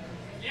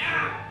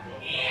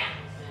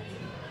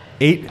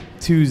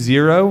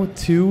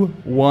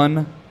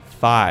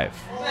 820215.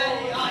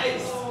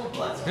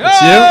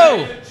 That's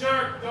you?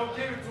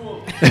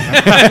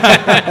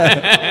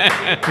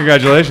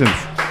 Congratulations.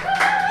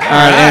 All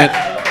right, Ant.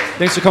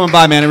 Thanks for coming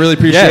by, man. I really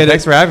appreciate it.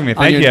 Thanks for having me.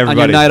 Thank you, On your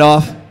everybody. night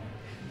off.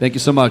 Thank you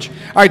so much. All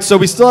right, so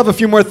we still have a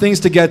few more things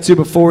to get to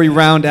before we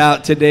round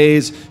out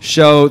today's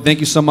show. Thank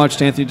you so much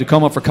to Anthony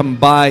DiComo for coming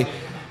by.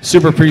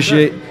 Super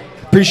appreciate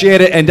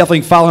it, and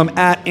definitely follow him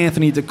at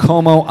Anthony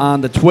DiComo on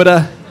the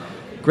Twitter.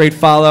 Great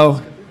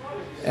follow.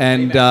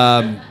 And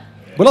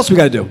what else we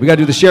got to do? We got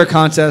to do the share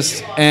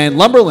contest and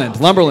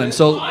Lumberland.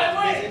 So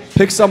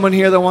pick someone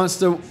here that wants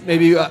to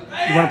maybe you want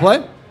to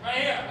play?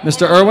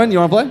 Mr. Irwin, you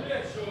want to play?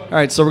 All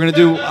right, so we're going to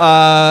do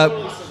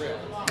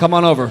come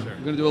on over. We're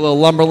going to do a little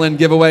Lumberland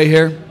giveaway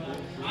here.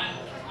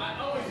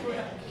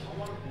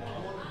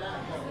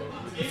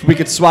 If we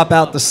could swap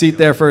out the seat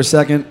there for a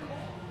second.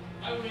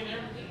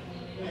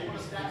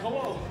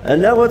 And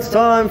now it's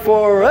time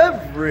for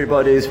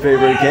everybody's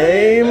favorite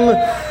game. What's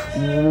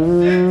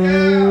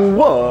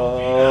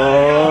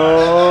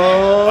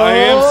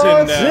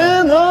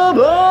in the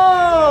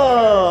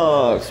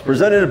box?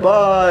 Presented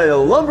by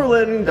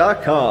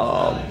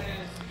Lumberland.com.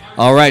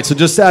 All right, so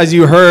just as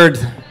you heard,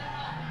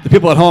 the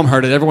people at home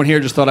heard it. Everyone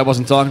here just thought I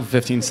wasn't talking for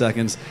 15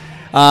 seconds.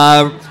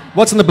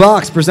 What's in the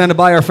box? Presented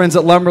by our friends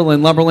at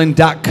Lumberland,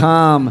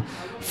 Lumberland.com.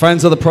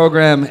 Friends of the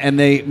program, and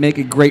they make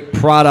a great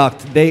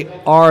product. They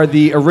are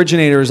the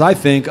originators, I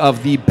think,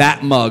 of the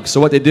bat mug.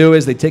 So what they do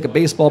is they take a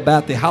baseball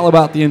bat, they hollow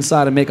out the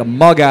inside and make a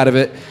mug out of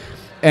it,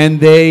 and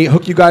they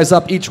hook you guys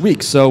up each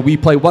week. So we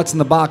play What's in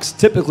the Box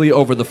typically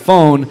over the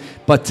phone,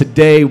 but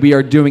today we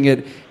are doing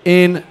it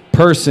in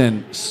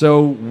person.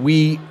 So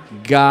we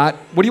got,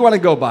 what do you want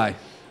to go by?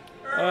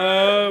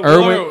 Will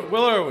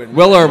Irwin.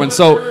 Will Irwin.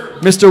 So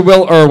Mr.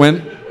 Will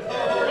Irwin.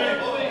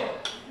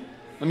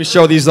 Let me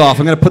show these off.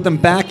 I'm going to put them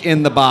back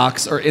in the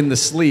box or in the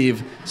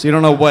sleeve so you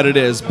don't know what it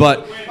is.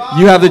 But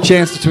you have the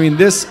chance between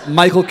this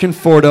Michael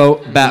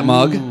Conforto bat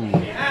mug,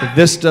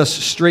 this just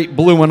straight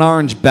blue and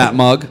orange bat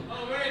mug,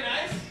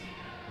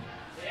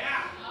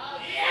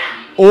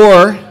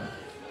 or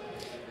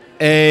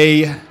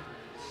a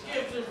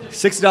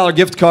 $60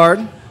 gift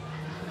card,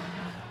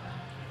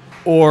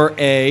 or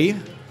a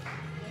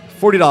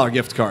 $40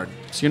 gift card.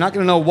 So you're not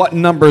going to know what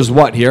number is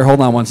what here.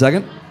 Hold on one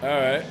second. All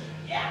right.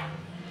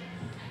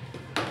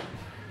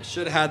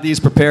 Should have had these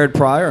prepared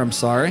prior. I'm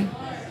sorry.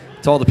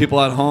 To all the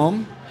people at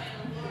home.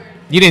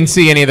 You didn't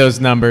see any of those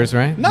numbers,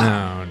 right?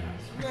 No.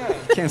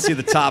 Can't see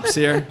the tops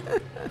here.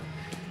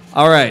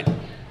 All right.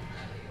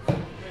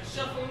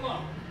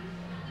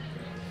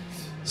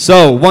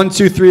 So 1,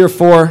 2, 3, or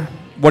 4.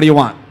 What do you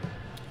want?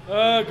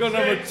 Go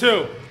number 2.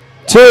 2.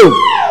 2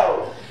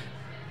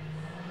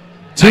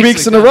 Nicely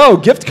weeks in a done. row.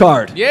 Gift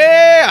card.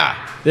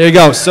 Yeah. There you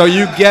go. So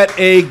you get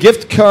a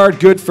gift card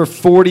good for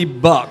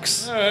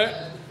 $40. All right.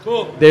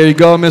 Cool. There you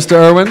go, Mr.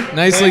 Irwin.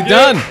 Nicely Thank you.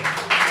 done.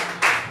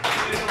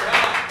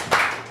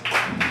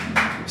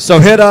 So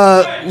hit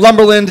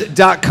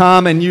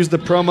lumberland.com and use the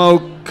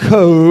promo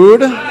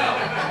code.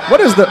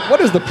 What is the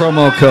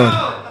promo code?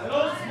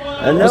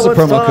 And now What's the it's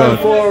promo time code?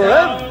 for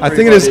I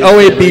think it is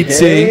everybody's OABT.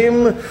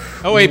 favorite game.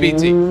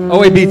 OABT.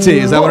 OABT,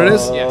 is that what it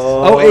is? Yes.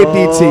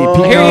 OABT. I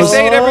Pete hear you knows.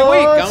 say it every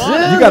week. Come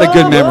on. You got a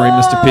good memory,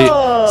 Mr. Pete.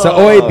 So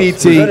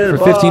OABT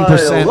for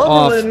 15%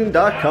 off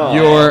Lumberland.com.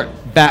 your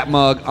bat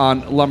mug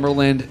on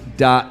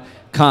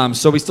lumberland.com.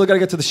 So we still got to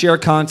get to the share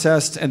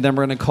contest, and then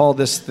we're going to call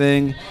this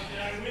thing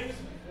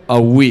a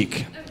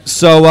week.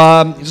 So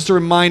just a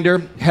reminder,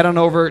 head on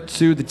over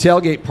to the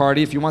tailgate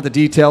party. If you want the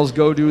details,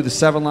 go to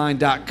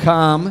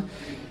the7line.com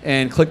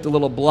and click the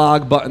little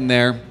blog button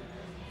there,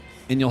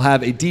 and you'll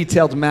have a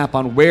detailed map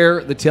on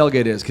where the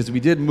tailgate is, because we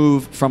did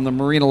move from the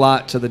marina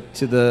lot from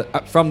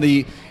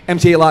the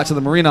MTA lot to the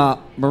marina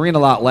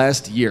lot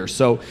last year.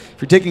 So if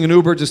you're taking an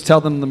Uber, just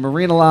tell them the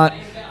marina lot,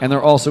 and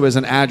there also is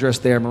an address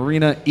there,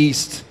 Marina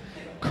East,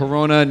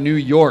 Corona, New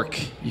York.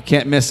 You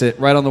can't miss it.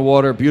 Right on the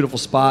water, beautiful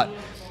spot.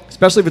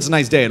 Especially if it's a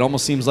nice day. It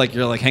almost seems like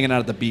you're like hanging out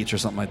at the beach or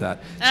something like that.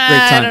 It's a great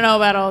time. I don't know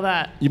about all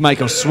that. You might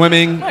go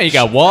swimming. Oh, you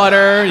got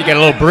water. You got a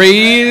little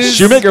breeze.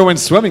 Shoemaker went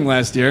swimming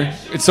last year.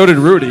 And so did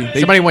Rudy.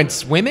 Somebody went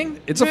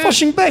swimming? It's a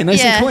Flushing Bay,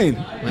 nice Yeah. and clean.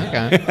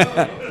 Okay.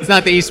 It's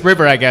not the East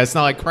River, I guess. It's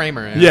not like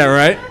Kramer. Yeah,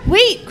 right?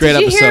 Wait, Great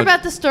did you episode. hear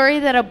about the story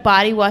that a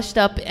body washed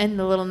up in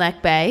the Little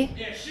Neck Bay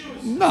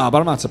No, but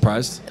I'm not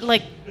surprised.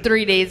 like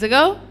 3 days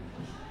ago?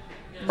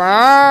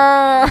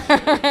 Brrr.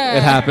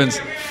 It happens.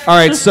 All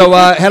right, so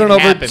head on over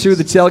happens. to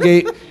the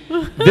tailgate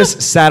this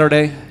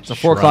Saturday. It's a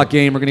 4 o'clock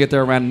game. We're going to get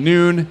there around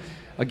noon.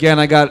 Again,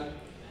 I got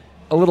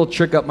a little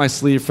trick up my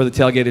sleeve for the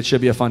tailgate. It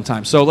should be a fun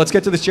time. So let's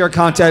get to the share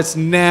contest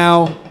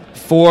now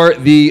for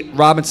the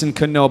Robinson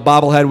Cano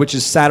bobblehead, which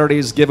is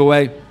Saturday's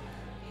giveaway.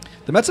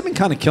 The Mets have been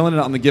kind of killing it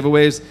on the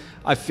giveaways.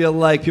 I feel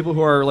like people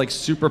who are like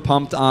super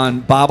pumped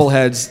on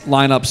bobbleheads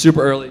line up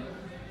super early.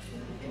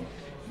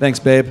 Thanks,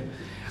 babe.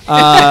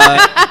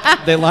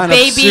 They line up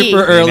Baby.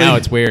 super early Now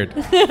it's weird.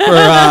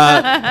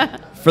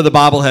 for the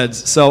bobbleheads.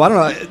 So I don't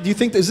know. Do you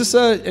think is this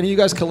any of you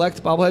guys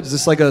collect bobbleheads? Is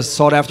this like a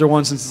sought after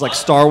one since it's like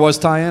Star Wars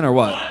tie-in or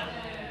what?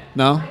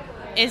 No.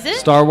 Is it?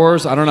 Star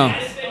Wars? I don't know.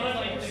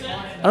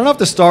 I don't know if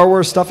the Star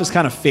Wars stuff is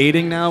kind of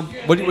fading now.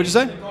 What'd you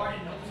say?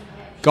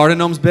 Garden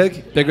Gnome's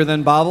bigger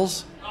than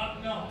Bobbles.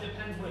 No,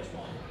 depends which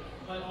one.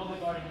 But all the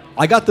Garden Gnomes.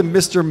 I got the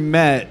Mr.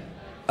 Met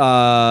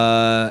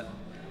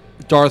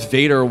Darth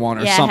Vader one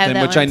or Yeah, I have something,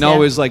 that which I one know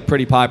too. is like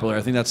pretty popular.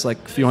 I think that's like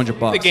a few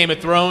 $100. The Game of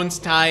Thrones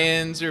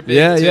tie-ins are big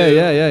Yeah, too.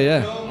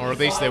 yeah. Or at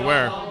least they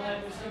were.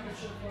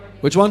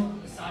 Which one?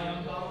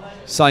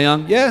 Cy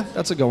Young. Yeah,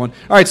 that's a good one.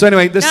 All right, so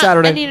anyway, this No,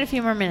 Saturday. I need a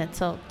few more minutes,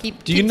 so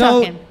keep Do you keep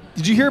know? talking.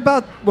 Did you hear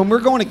about when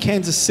we're going to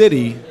Kansas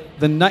City?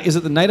 The night is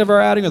it the night of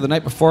our outing or the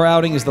night before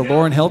outing? Is the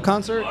Lauryn Hill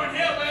concert?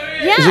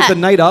 Yeah. Is it the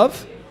night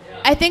of?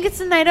 I think it's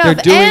the night They're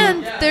of, doing-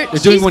 and they're doing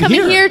she's one coming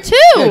here. here too.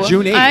 Yeah,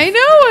 June 8th. I know,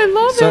 I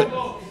love it.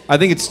 So I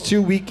think it's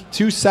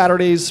 2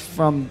 Saturdays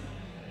from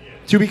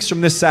 2 weeks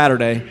from this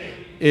Saturday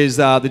is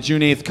the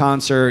June 8th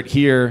concert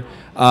here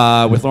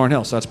with Lauryn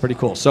Hill. So that's pretty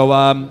cool.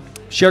 So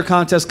share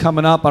contest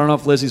coming up. I don't know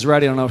if Lizzie's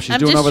ready. I don't know if she's I'm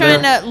doing just over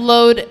trying there. to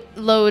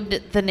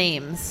load the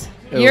names.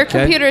 Your Okay.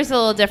 computer is a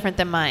little different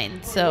than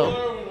mine,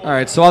 so All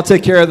right, so I'll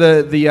take care of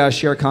the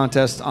share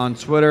contest on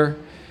Twitter.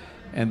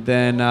 And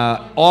then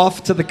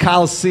off to the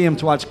Coliseum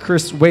to watch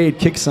Chris Wade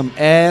kick some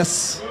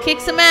ass. kick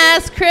some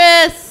ass,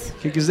 Chris.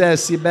 Kick his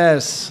ass, see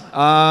best.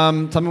 Tell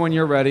me when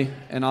you're ready,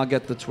 and I'll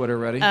get the Twitter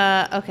ready.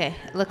 Okay,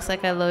 looks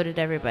like I loaded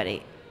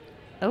everybody.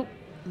 Oh,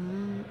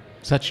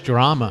 Such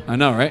drama. I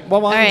know, right? Well,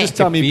 why don't All you right. just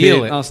tell me,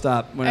 Feel Pete? it. I'll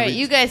stop. all whenever right,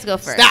 you guys go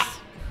first. Stop.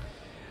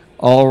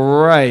 All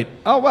right.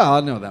 Oh, wow,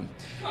 I know them.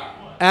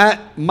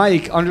 At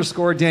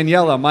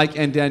Mike_Daniela, Mike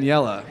and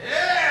Daniela.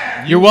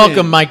 You're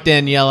welcome, Mike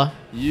Daniela.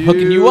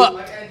 Hooking you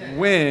up.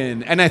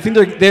 Win. And I think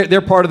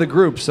they're part of the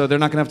group, so they're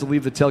not going to have to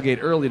leave the tailgate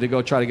early to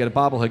go try to get a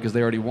bobblehead because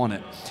they already won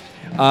it.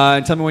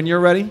 And tell me when you're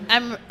ready.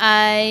 I'm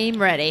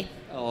ready.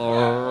 All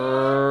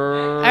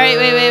All right,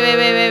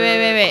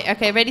 wait.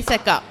 Okay, ready,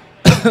 set, go.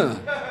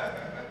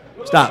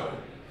 Stop.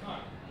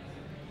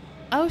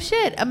 Oh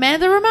shit,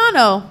 Amanda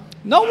Romano.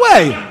 No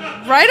way.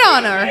 Right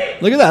on her.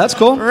 Look at that. That's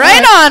cool.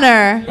 Right on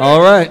her.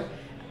 All right.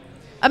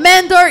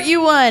 Amanda,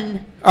 you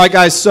won. All right,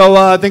 guys.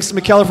 So thanks to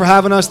McKellar for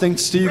having us.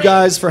 Thanks to you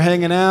guys for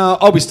hanging out.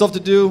 Oh, we still have to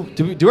do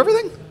we do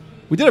everything?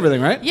 We did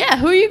everything, right? Yeah,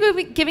 who are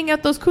you giving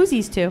out those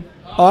koozies to?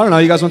 Oh, I don't know.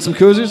 You guys want some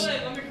koozies?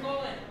 Let me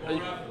call it.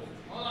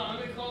 Hold on,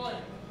 let me call it.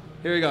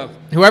 Here you go.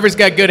 Whoever's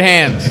got good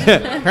hands.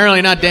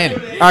 Apparently not Danny.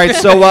 All right,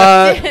 so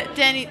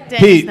Danny's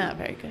Pete, not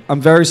very good.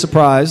 I'm very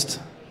surprised.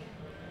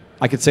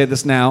 I could say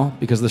this now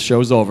because the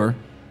show's over.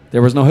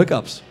 There was no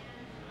hiccups.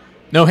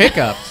 No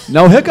hiccups.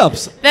 No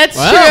hiccups. That's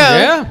Wow, true.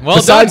 yeah. Well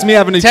Besides done. me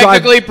having to drive-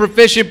 Technically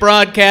proficient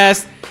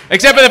broadcast,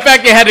 except for the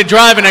fact you had to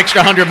drive an extra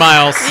 100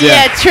 miles.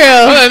 Yeah, true.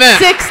 Other than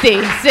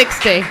that.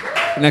 60.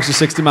 An extra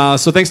 60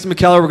 miles. So thanks to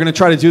McKellar. We're going to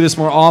try to do this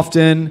more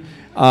often.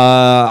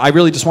 I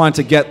really just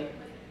wanted to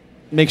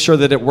make sure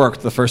that it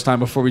worked the first time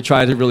before we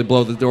tried to really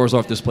blow the doors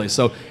off this place.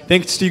 So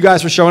thanks to you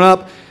guys for showing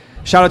up.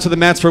 Shout out to the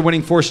Mets for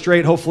winning 4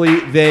 straight. Hopefully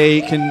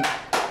they can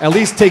at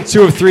least take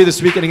 2 of 3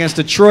 this weekend against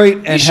Detroit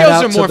and These head shows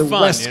out are to more the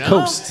fun, West you know?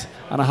 Coast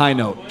on a high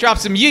note. Drop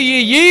some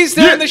yee-yee-yees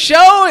during Yeah. the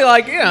show.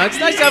 Like, it's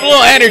nice to have a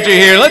little energy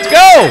here. Let's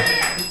go.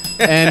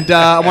 And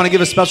I want to give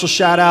a special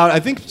shout out.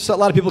 I think a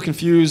lot of people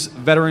confuse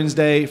Veterans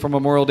Day from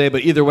Memorial Day,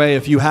 but either way,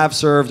 if you have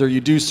served or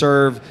you do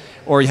serve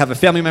or you have a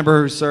family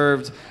member who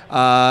served,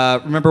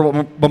 remember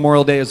what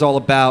Memorial Day is all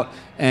about.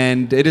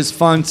 And it is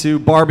fun to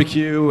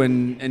barbecue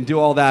and do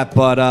all that,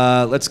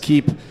 but let's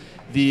keep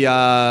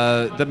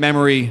the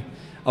memory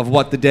of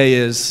what the day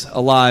is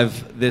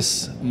alive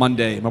this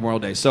Monday, Memorial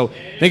Day. So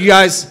thank you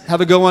guys.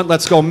 Have a good one.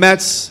 Let's go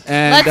Mets.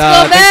 And Let's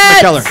go thanks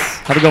to Mets!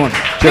 McKellar. Have a good one.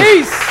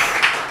 Cheers. Peace.